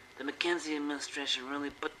 The Mackenzie administration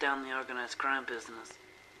really put down the organized crime business.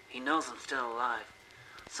 He knows I'm still alive,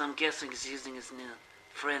 so I'm guessing he's using his new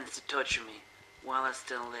friends to torture me while I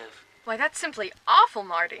still live. Why, that's simply awful,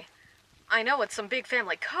 Marty. I know it's some big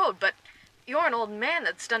family code, but you're an old man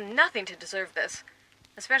that's done nothing to deserve this.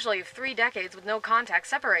 Especially if 3 decades with no contact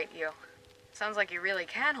separate you. Sounds like you really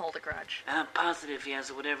can hold a grudge. And I'm positive he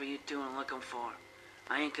has whatever you two are looking for.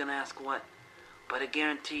 I ain't gonna ask what, but I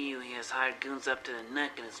guarantee you he has hired goons up to the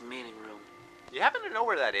neck in his meeting room. You happen to know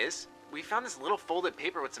where that is? We found this little folded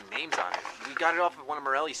paper with some names on it. We got it off of one of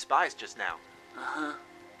Morelli's spies just now. Uh-huh.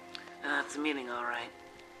 That's a meeting, all right.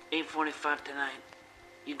 8:45 tonight.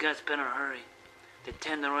 You guys better hurry. They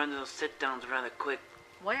tend to run those sit-downs rather quick.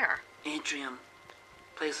 Where? Atrium.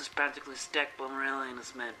 Place is practically stacked by Morelli and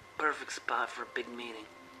his men. Perfect spot for a big meeting.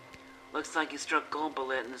 Looks like he struck gold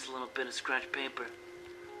bullet in this little bit of scratch paper.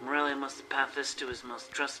 Morelli must have passed this to his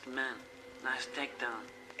most trusted men. Nice takedown.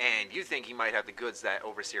 And you think he might have the goods that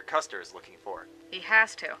Overseer Custer is looking for? He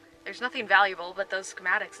has to. There's nothing valuable but those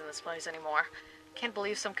schematics in this place anymore. Can't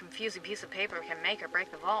believe some confusing piece of paper can make or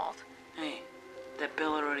break the vault. Hey, that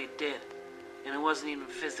bill already did. And it wasn't even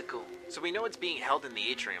physical. So we know it's being held in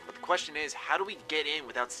the atrium, but the question is, how do we get in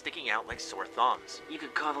without sticking out like sore thumbs? You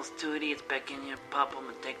could call those two idiots back in here, pop them,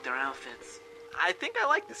 and take their outfits. I think I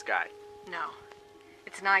like this guy. No.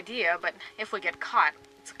 It's an idea, but if we get caught,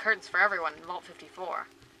 it's the curtains for everyone in Vault 54.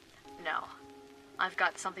 No. I've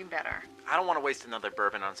got something better. I don't want to waste another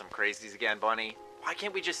bourbon on some crazies again, Bunny. Why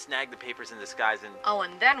can't we just snag the papers in disguise and... Oh,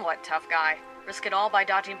 and then what, tough guy? Risk it all by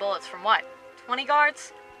dodging bullets from what? 20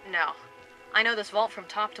 guards? No. I know this vault from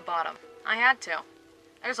top to bottom. I had to.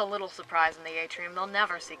 There's a little surprise in the atrium they'll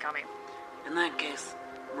never see coming. In that case,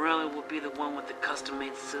 Morelli will be the one with the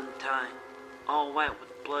custom-made suit and tie, all white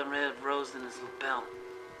with blood red rose in his lapel.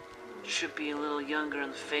 Should be a little younger in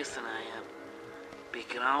the face than I am, but he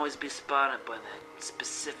can always be spotted by that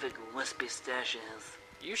specific wispy stash of his.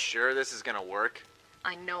 You sure this is gonna work?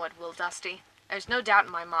 I know it will, Dusty. There's no doubt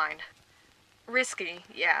in my mind. Risky,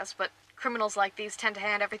 yes, but criminals like these tend to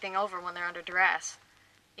hand everything over when they're under duress.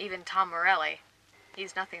 Even Tom Morelli.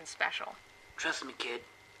 He's nothing special. Trust me, kid.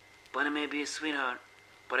 Bunny may be a sweetheart,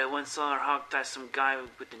 but I once saw her hog-tie some guy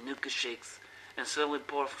with the Nuka shakes and slowly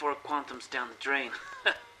pour 4 quantums down the drain.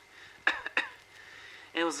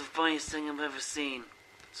 It was the funniest thing I've ever seen.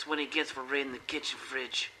 It's what he gets for raiding the kitchen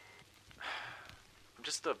fridge. I'm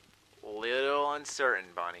just a little uncertain,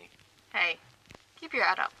 Bunny. Hey, keep your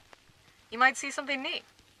head up. You might see something neat.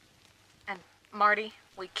 And, Marty,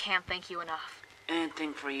 we can't thank you enough.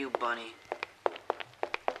 Anything for you, Bunny.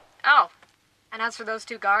 Oh, and as for those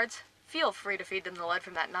 2 guards, feel free to feed them the lead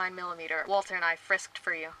from that 9mm Walter and I frisked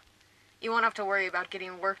for you. You won't have to worry about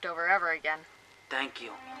getting worked over ever again. Thank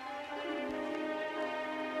you.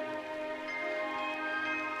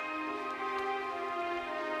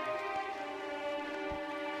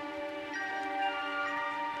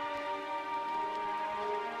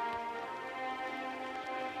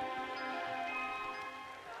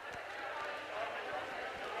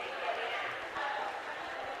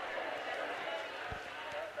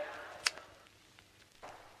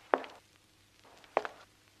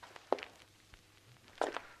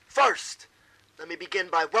 First, let me begin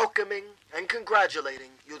by welcoming and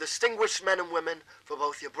congratulating you distinguished men and women for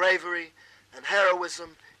both your bravery and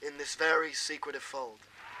heroism in this very secretive fold.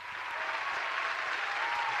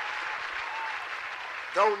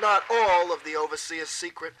 Though not all of the Overseer's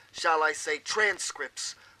secret, shall I say,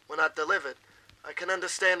 transcripts were not delivered, I can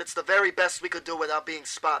understand it's the very best we could do without being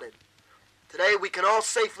spotted. Today we can all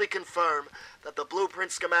safely confirm that the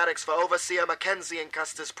blueprint schematics for Overseer Mackenzie and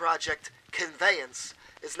Custer's project, Conveyance,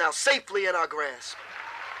 is now safely in our grasp.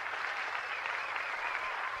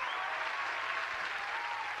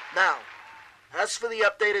 Now, as for the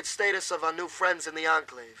updated status of our new friends in the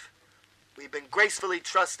Enclave, we've been gracefully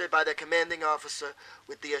trusted by their commanding officer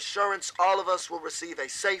with the assurance all of us will receive a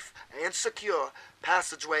safe and secure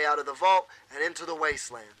passageway out of the vault and into the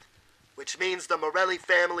wasteland, which means the Morelli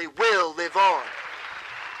family will live on.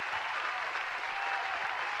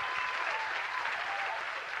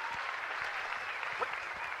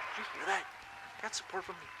 Did you hear that? Got support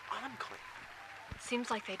from the Enclave.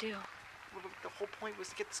 Seems like they do. Well, the whole point was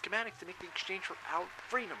to get the schematics to make the exchange for our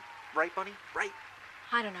freedom. Right, Bunny? Right?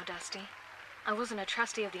 I don't know, Dusty. I wasn't a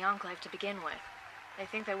trustee of the Enclave to begin with. They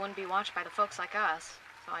think they wouldn't be watched by the folks like us,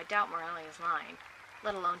 so I doubt Morelli is lying,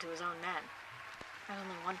 let alone to his own men. There's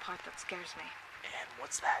only one part that scares me. And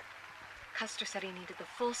what's that? Custer said he needed the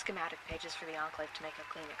full schematic pages for the Enclave to make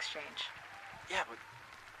a clean exchange. Yeah, but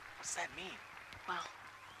what's that mean? Well,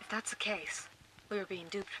 if that's the case, we were being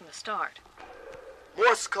duped from the start.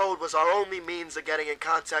 Morse code was our only means of getting in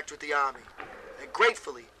contact with the Army, and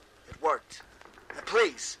gratefully, it worked. And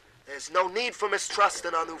please, there's no need for mistrust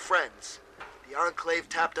in our new friends. The Enclave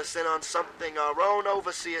tapped us in on something our own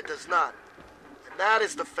Overseer does not, and that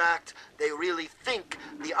is the fact they really think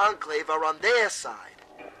the Enclave are on their side.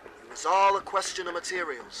 It was all a question of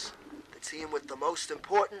materials. The team with the most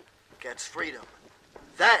important gets freedom.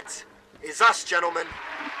 That is us, gentlemen.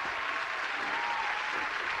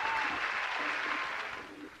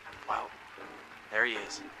 Wow, there he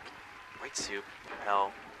is. White suit,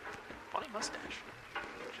 lapel, funny mustache.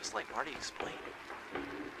 Just like Marty explained. What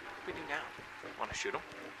do we do now? Want to shoot him?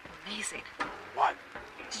 Amazing. What?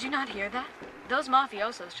 Did you not hear that? Those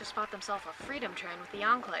mafiosos just bought themselves a freedom train with the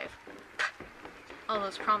Enclave. All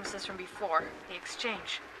those promises from before, the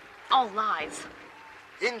exchange, all lies.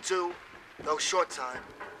 Into, though short time,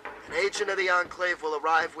 an agent of the Enclave will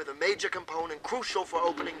arrive with a major component crucial for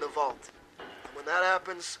opening the vault. And when that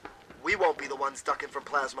happens, we won't be the ones ducking from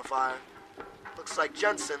plasma fire. Looks like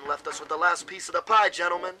Jensen left us with the last piece of the pie,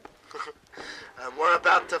 gentlemen. And we're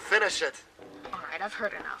about to finish it. All right, I've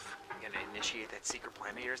heard enough. You gonna initiate that secret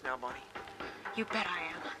plan of yours now, Bunny? You bet I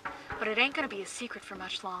am. But it ain't gonna be a secret for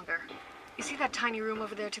much longer. You see that tiny room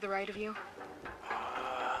over there to the right of you?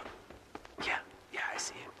 Yeah, I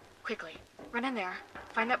see it. Quickly, run in there,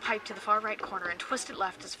 find that pipe to the far right corner, and twist it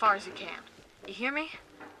left as far as you can. You hear me?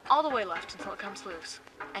 All the way left until it comes loose.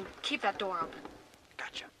 And keep that door open.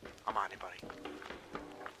 Gotcha. I'm on it, buddy.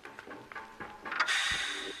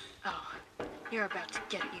 Oh, you're about to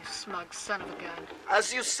get it, you smug son of a gun.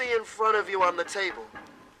 As you see in front of you on the table,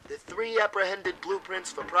 the 3 apprehended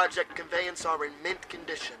blueprints for Project Conveyance are in mint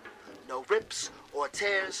condition. No rips or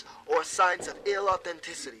tears or signs of ill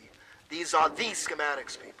authenticity. These are the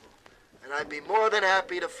schematics, people, and I'd be more than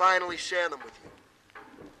happy to finally share them with you.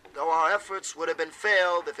 Though our efforts would have been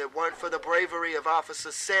failed if it weren't for the bravery of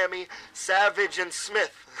Officers Sammy, Savage, and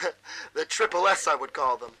Smith. The Triple S, I would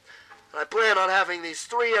call them. And I plan on having these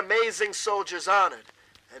 3 amazing soldiers honored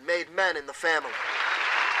and made men in the family.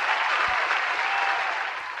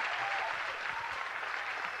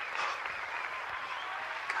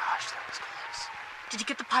 Gosh, that was close. Did you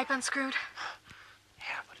get the pipe unscrewed?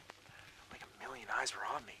 Yeah, but like a million eyes were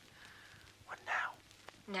on me. What now?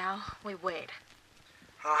 Now, we wait.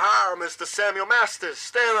 Ha-ha, Mr. Samuel Masters,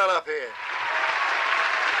 stand on up here.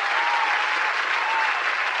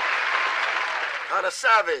 Connor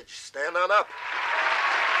Savage, stand on up.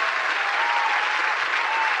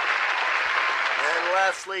 And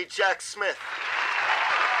lastly, Jack Smith.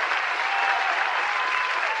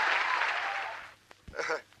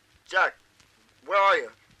 Jack, where are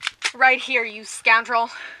you? Right here, you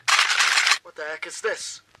scoundrel. What the heck is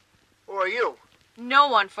this? Who are you? No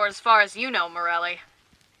one for as far as you know, Morelli.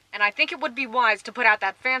 And I think it would be wise to put out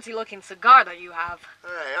that fancy-looking cigar that you have.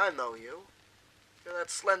 Hey, I know you. You're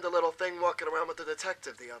that slender little thing walking around with the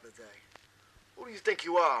detective the other day. Who do you think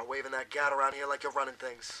you are, waving that gat around here like you're running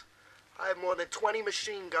things? I have more than 20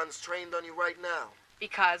 machine guns trained on you right now.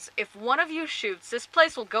 Because if one of you shoots, this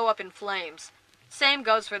place will go up in flames. Same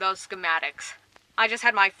goes for those schematics. I just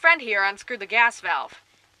had my friend here unscrew the gas valve.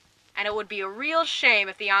 And it would be a real shame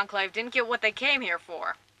if the Enclave didn't get what they came here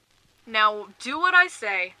for. Now, do what I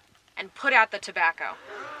say, and put out the tobacco.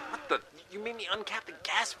 What the? You made me uncap the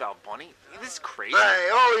gas valve, Bunny. This is crazy. Hey,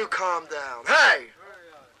 all you calm down. Hey!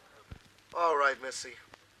 All right, Missy.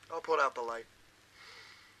 I'll put out the light.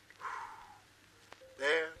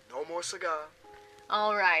 There, no more cigar.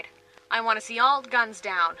 All right. I want to see all guns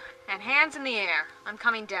down, and hands in the air. I'm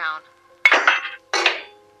coming down.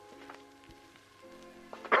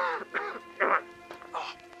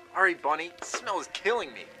 Oh, hurry, Bunny. The smell is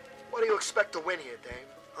killing me. What do you expect to win here, Dame?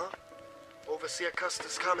 Huh? Overseer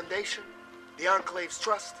Custer's commendation? The Enclave's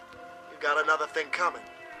trust? You got another thing coming.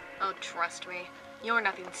 Oh, trust me. You're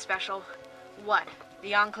nothing special. What?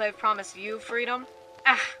 The Enclave promised you freedom?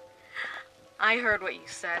 Ah! I heard what you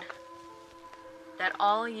said. That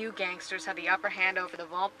all you gangsters had the upper hand over the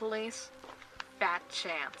Vault Police? Fat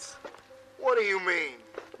chance. What do you mean?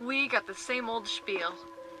 We got the same old spiel.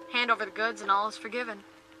 Hand over the goods and all is forgiven.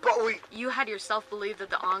 But we... You had yourself believe that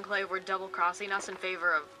the Enclave were double-crossing us in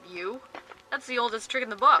favor of you? That's the oldest trick in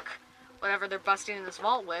the book. Whatever they're busting in this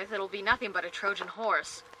vault with, it'll be nothing but a Trojan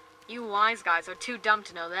horse. You wise guys are too dumb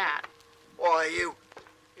to know that. Why,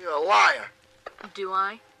 you're a liar. Do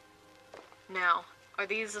I? Now, are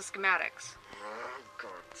these the schematics? Oh,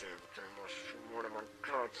 goddamn, they must be one of my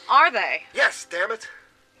gods. Are they? Yes, damn it.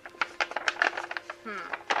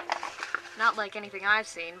 Not like anything I've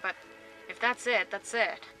seen, but if that's it, that's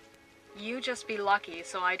it. You just be lucky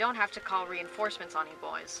so I don't have to call reinforcements on you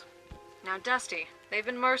boys. Now, Dusty, they've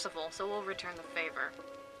been merciful, so we'll return the favor.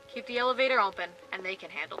 Keep the elevator open, and they can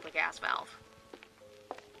handle the gas valve.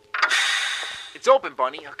 It's open,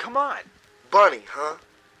 Bunny. Oh, come on. Bunny, huh?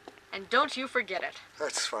 And don't you forget it.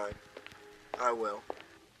 That's fine. I will.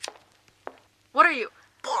 What are you?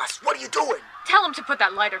 Boss, what are you doing? Tell him to put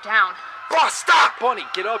that lighter down. Boss, stop! Bunny,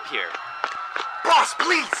 get up here. Boss,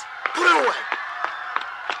 please! Put it away!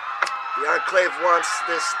 The Enclave wants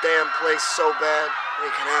this damn place so bad, they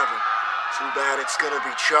can have it. Too bad it's gonna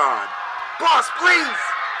be charred. Boss, please!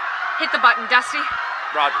 Hit the button, Dusty.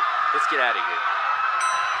 Roger, let's get out of here.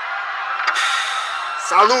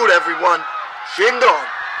 Salud, everyone. Shindong.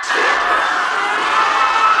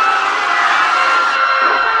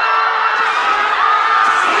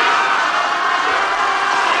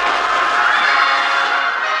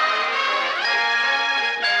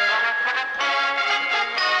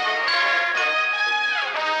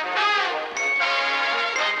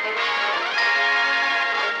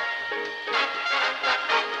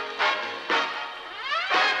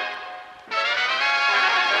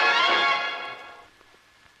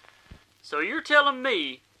 So you're telling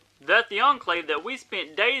me that the Enclave that we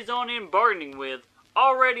spent days on end bargaining with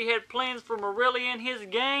already had plans for Morelli and his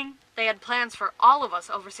gang? They had plans for all of us,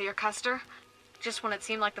 Overseer Custer. Just when it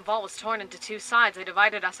seemed like the vault was torn into two sides, they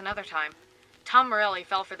divided us another time. Tom Morelli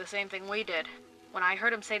fell for the same thing we did. When I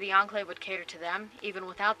heard him say the Enclave would cater to them, even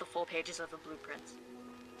without the full pages of the blueprints.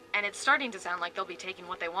 And it's starting to sound like they'll be taking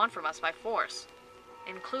what they want from us by force.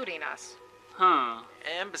 Including us. Huh.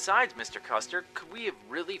 And besides, Mr. Custer, could we have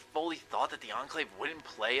really fully thought that the Enclave wouldn't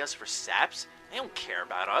play us for saps? They don't care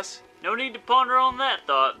about us. No need to ponder on that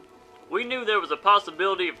thought. We knew there was a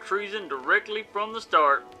possibility of treason directly from the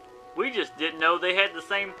start. We just didn't know they had the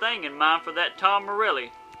same thing in mind for that Tom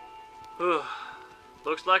Morelli.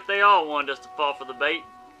 Looks like they all wanted us to fall for the bait,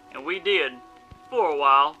 and we did, for a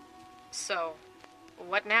while. So,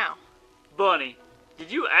 what now? Bunny,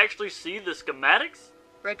 did you actually see the schematics?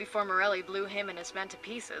 Right before Morelli blew him and his men to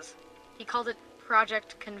pieces, he called it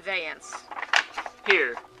Project Conveyance.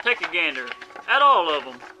 Here, take a gander at all of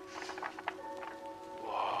them.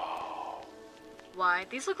 Why,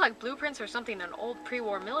 these look like blueprints or something an old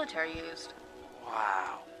pre-war military used.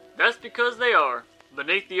 Wow. That's because they are.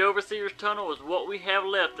 Beneath the Overseer's tunnel is what we have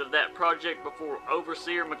left of that project before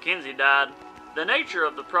Overseer Mackenzie died. The nature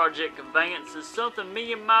of the Project Conveyance is something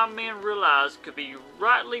me and my men realized could be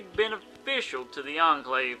rightly beneficial to the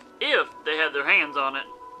Enclave, if they had their hands on it.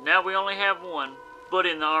 Now we only have one, but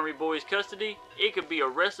in the Army boys' custody, it could be a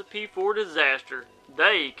recipe for disaster.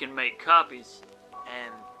 They can make copies.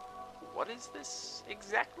 And what is this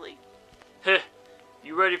exactly? Heh,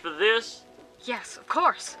 you ready for this? Yes, of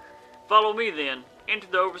course. Follow me then, into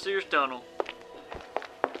the Overseer's tunnel.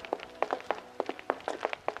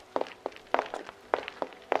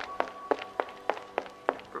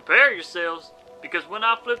 Prepare yourselves, because when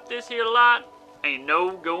I flip this here light, ain't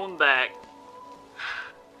no going back.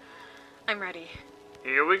 I'm ready.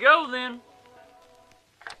 Here we go then.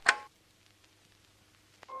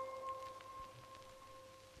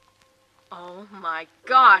 Oh my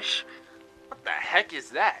gosh. What the heck is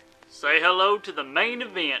that? Say hello to the main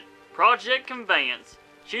event, Project Conveyance.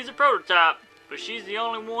 She's a prototype, but she's the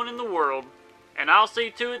only one in the world, and I'll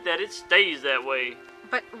see to it that it stays that way.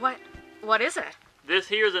 But what is it? This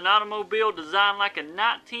here's an automobile designed like a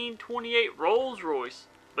 1928 Rolls-Royce.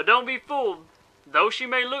 But don't be fooled. Though she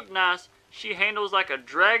may look nice, she handles like a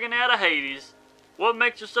dragon out of Hades. What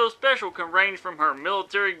makes her so special can range from her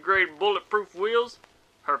military-grade bulletproof wheels,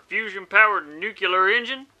 her fusion-powered nuclear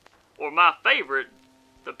engine, or my favorite,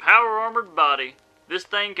 the power-armored body. This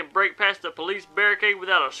thing can break past the police barricade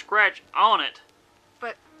without a scratch on it.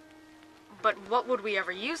 But what would we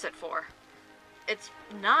ever use it for? It's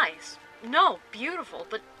nice. No, beautiful,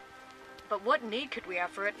 but what need could we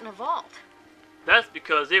have for it in a vault? That's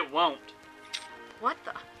because it won't. What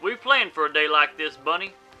the? We planned for a day like this,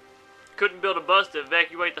 Bunny. Couldn't build a bus to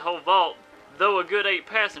evacuate the whole vault, though a good 8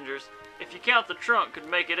 passengers, if you count the trunk, could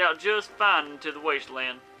make it out just fine into the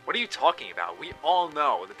wasteland. What are you talking about? We all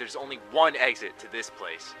know that there's only one exit to this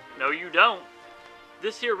place. No, you don't.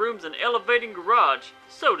 This here room's an elevating garage,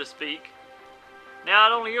 so to speak. Now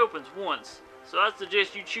it only opens once, so I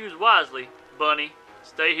suggest you choose wisely, Bunny.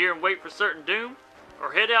 Stay here and wait for certain doom,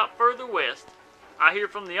 or head out further west. I hear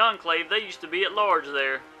from the Enclave they used to be at large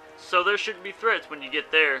there, so there shouldn't be threats when you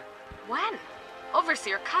get there. When?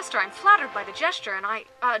 Overseer Custer, I'm flattered by the gesture and I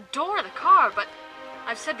adore the car, but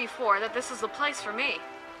I've said before that this is the place for me,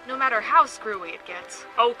 no matter how screwy it gets.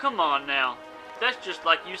 Oh, come on now. That's just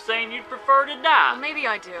like you saying you'd prefer to die. Well, maybe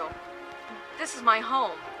I do. This is my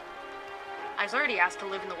home. I was already asked to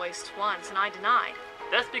live in the Waste once, and I denied.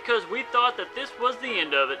 That's because we thought that this was the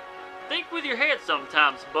end of it. Think with your head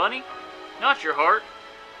sometimes, Bunny, not your heart.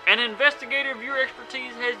 An investigator of your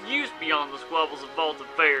expertise has use beyond the squabbles of vault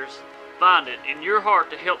affairs. Find it in your heart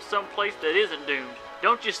to help some place that isn't doomed.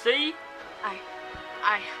 Don't you see?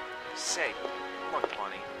 I... Say, look,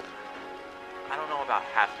 Bunny. I don't know about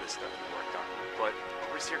half of this stuff you worked on, but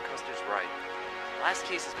Overseer Custer's right. The last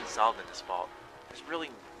case has been solved in this vault. There's really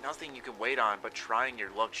nothing you can wait on but trying your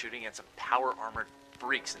luck shooting at some power-armored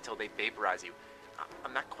freaks until they vaporize you.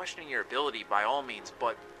 I'm not questioning your ability by all means,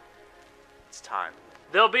 but it's time.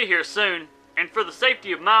 They'll be here soon, and for the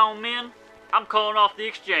safety of my own men, I'm calling off the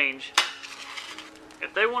exchange.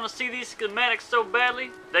 If they want to see these schematics so badly,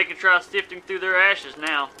 they can try sifting through their ashes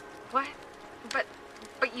now. What? But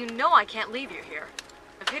you know I can't leave you here.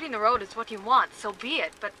 If hitting the road is what you want, so be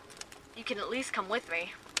it, but you can at least come with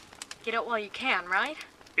me. Get out while you can, right?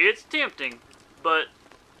 It's tempting, but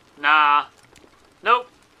nah. Nope.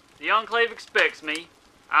 The Enclave expects me.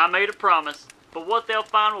 I made a promise, but what they'll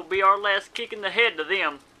find will be our last kick in the head to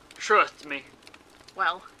them. Trust me.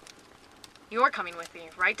 Well, you're coming with me,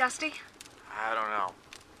 right, Dusty? I don't know.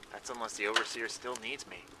 That's unless the Overseer still needs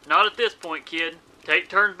me. Not at this point, kid. Take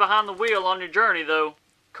turns behind the wheel on your journey, though.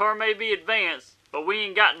 Car may be advanced, but we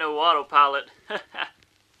ain't got no autopilot.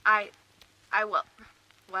 I will.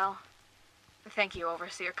 Well, thank you,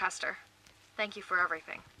 Overseer Custer. Thank you for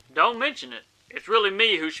everything. Don't mention it. It's really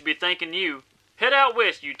me who should be thanking you. Head out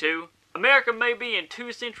west, you two. America may be in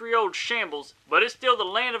 2-century-old shambles, but it's still the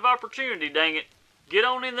land of opportunity, dang it. Get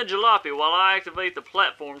on in the jalopy while I activate the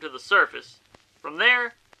platform to the surface. From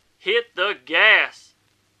there, hit the gas.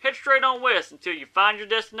 Head straight on west until you find your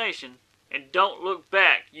destination. And don't look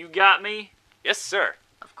back. You got me? Yes, sir.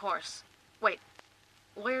 Of course. Wait,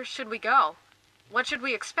 where should we go? What should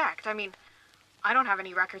we expect? I mean, I don't have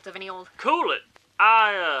any records of any old... Cool it.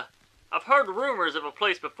 I've heard rumors of a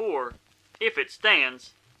place before, if it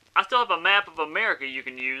stands. I still have a map of America you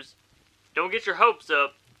can use. Don't get your hopes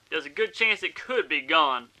up. There's a good chance it could be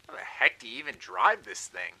gone. How the heck do you even drive this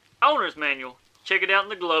thing? Owner's manual. Check it out in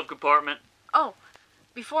the glove compartment. Oh,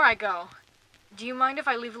 before I go, do you mind if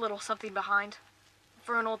I leave a little something behind?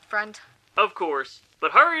 For an old friend? Of course.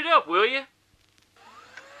 But hurry it up, will you?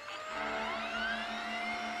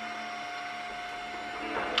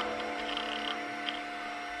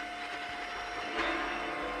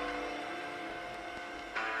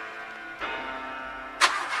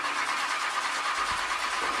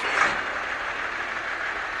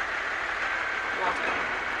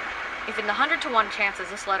 If in the 100 to 1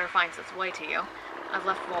 chances this letter finds its way to you, I've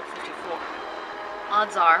left Vault 54.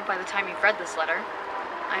 Odds are, by the time you've read this letter,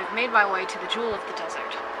 I have made my way to the Jewel of the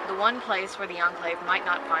Desert, the one place where the Enclave might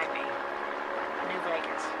not find me. New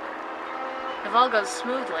Vegas. If all goes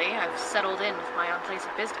smoothly, I've settled in with my own place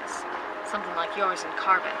of business, something like yours in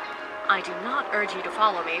Carbon. I do not urge you to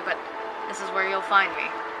follow me, but this is where you'll find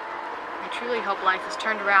me. I truly hope life has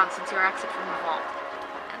turned around since your exit from the vault.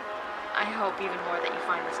 I hope even more that you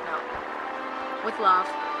find this note. With love,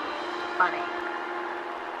 Bunny.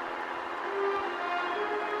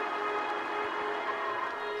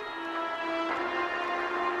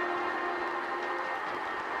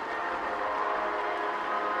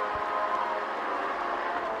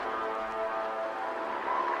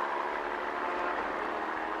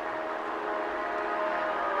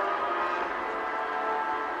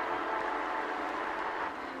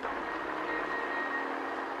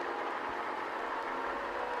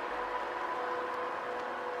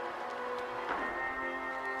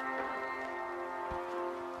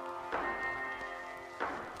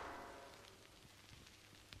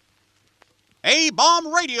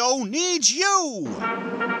 A-Bomb Radio needs you!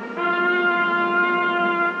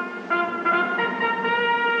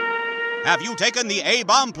 Have you taken the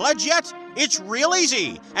A-Bomb pledge yet? It's real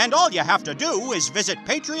easy, and all you have to do is visit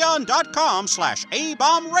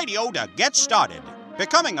patreon.com/ABombRadio to get started.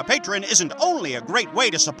 Becoming a patron isn't only a great way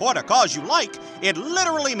to support a cause you like, it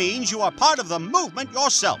literally means you are part of the movement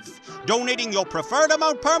yourself. Donating your preferred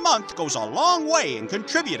amount per month goes a long way in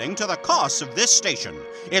contributing to the costs of this station.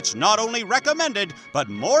 It's not only recommended, but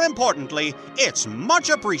more importantly, it's much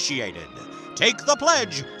appreciated. Take the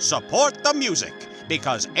pledge, support the music,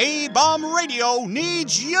 because A-Bomb Radio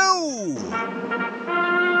needs you!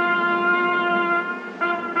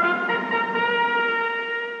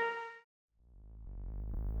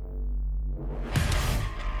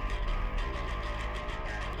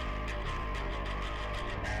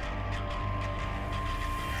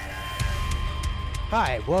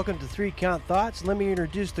 Hi, welcome to 3 Count Thoughts. Let me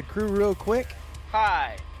introduce the crew real quick.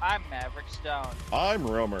 Hi, I'm Maverick Stone. I'm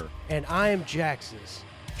Romer. And I am Jaxus.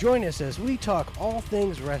 Join us as we talk all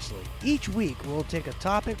things wrestling. Each week, we'll take a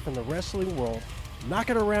topic from the wrestling world, knock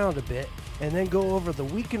it around a bit, and then go over the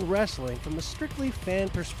week in wrestling from a strictly fan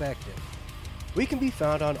perspective. We can be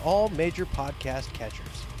found on all major podcast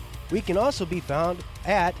catchers. We can also be found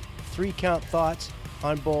at 3 Count Thoughts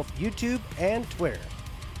on both YouTube and Twitter.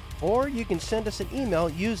 Or you can send us an email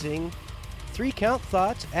using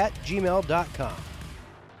 3countthoughts@gmail.com.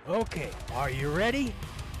 Okay, are you ready?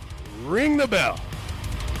 Ring the bell.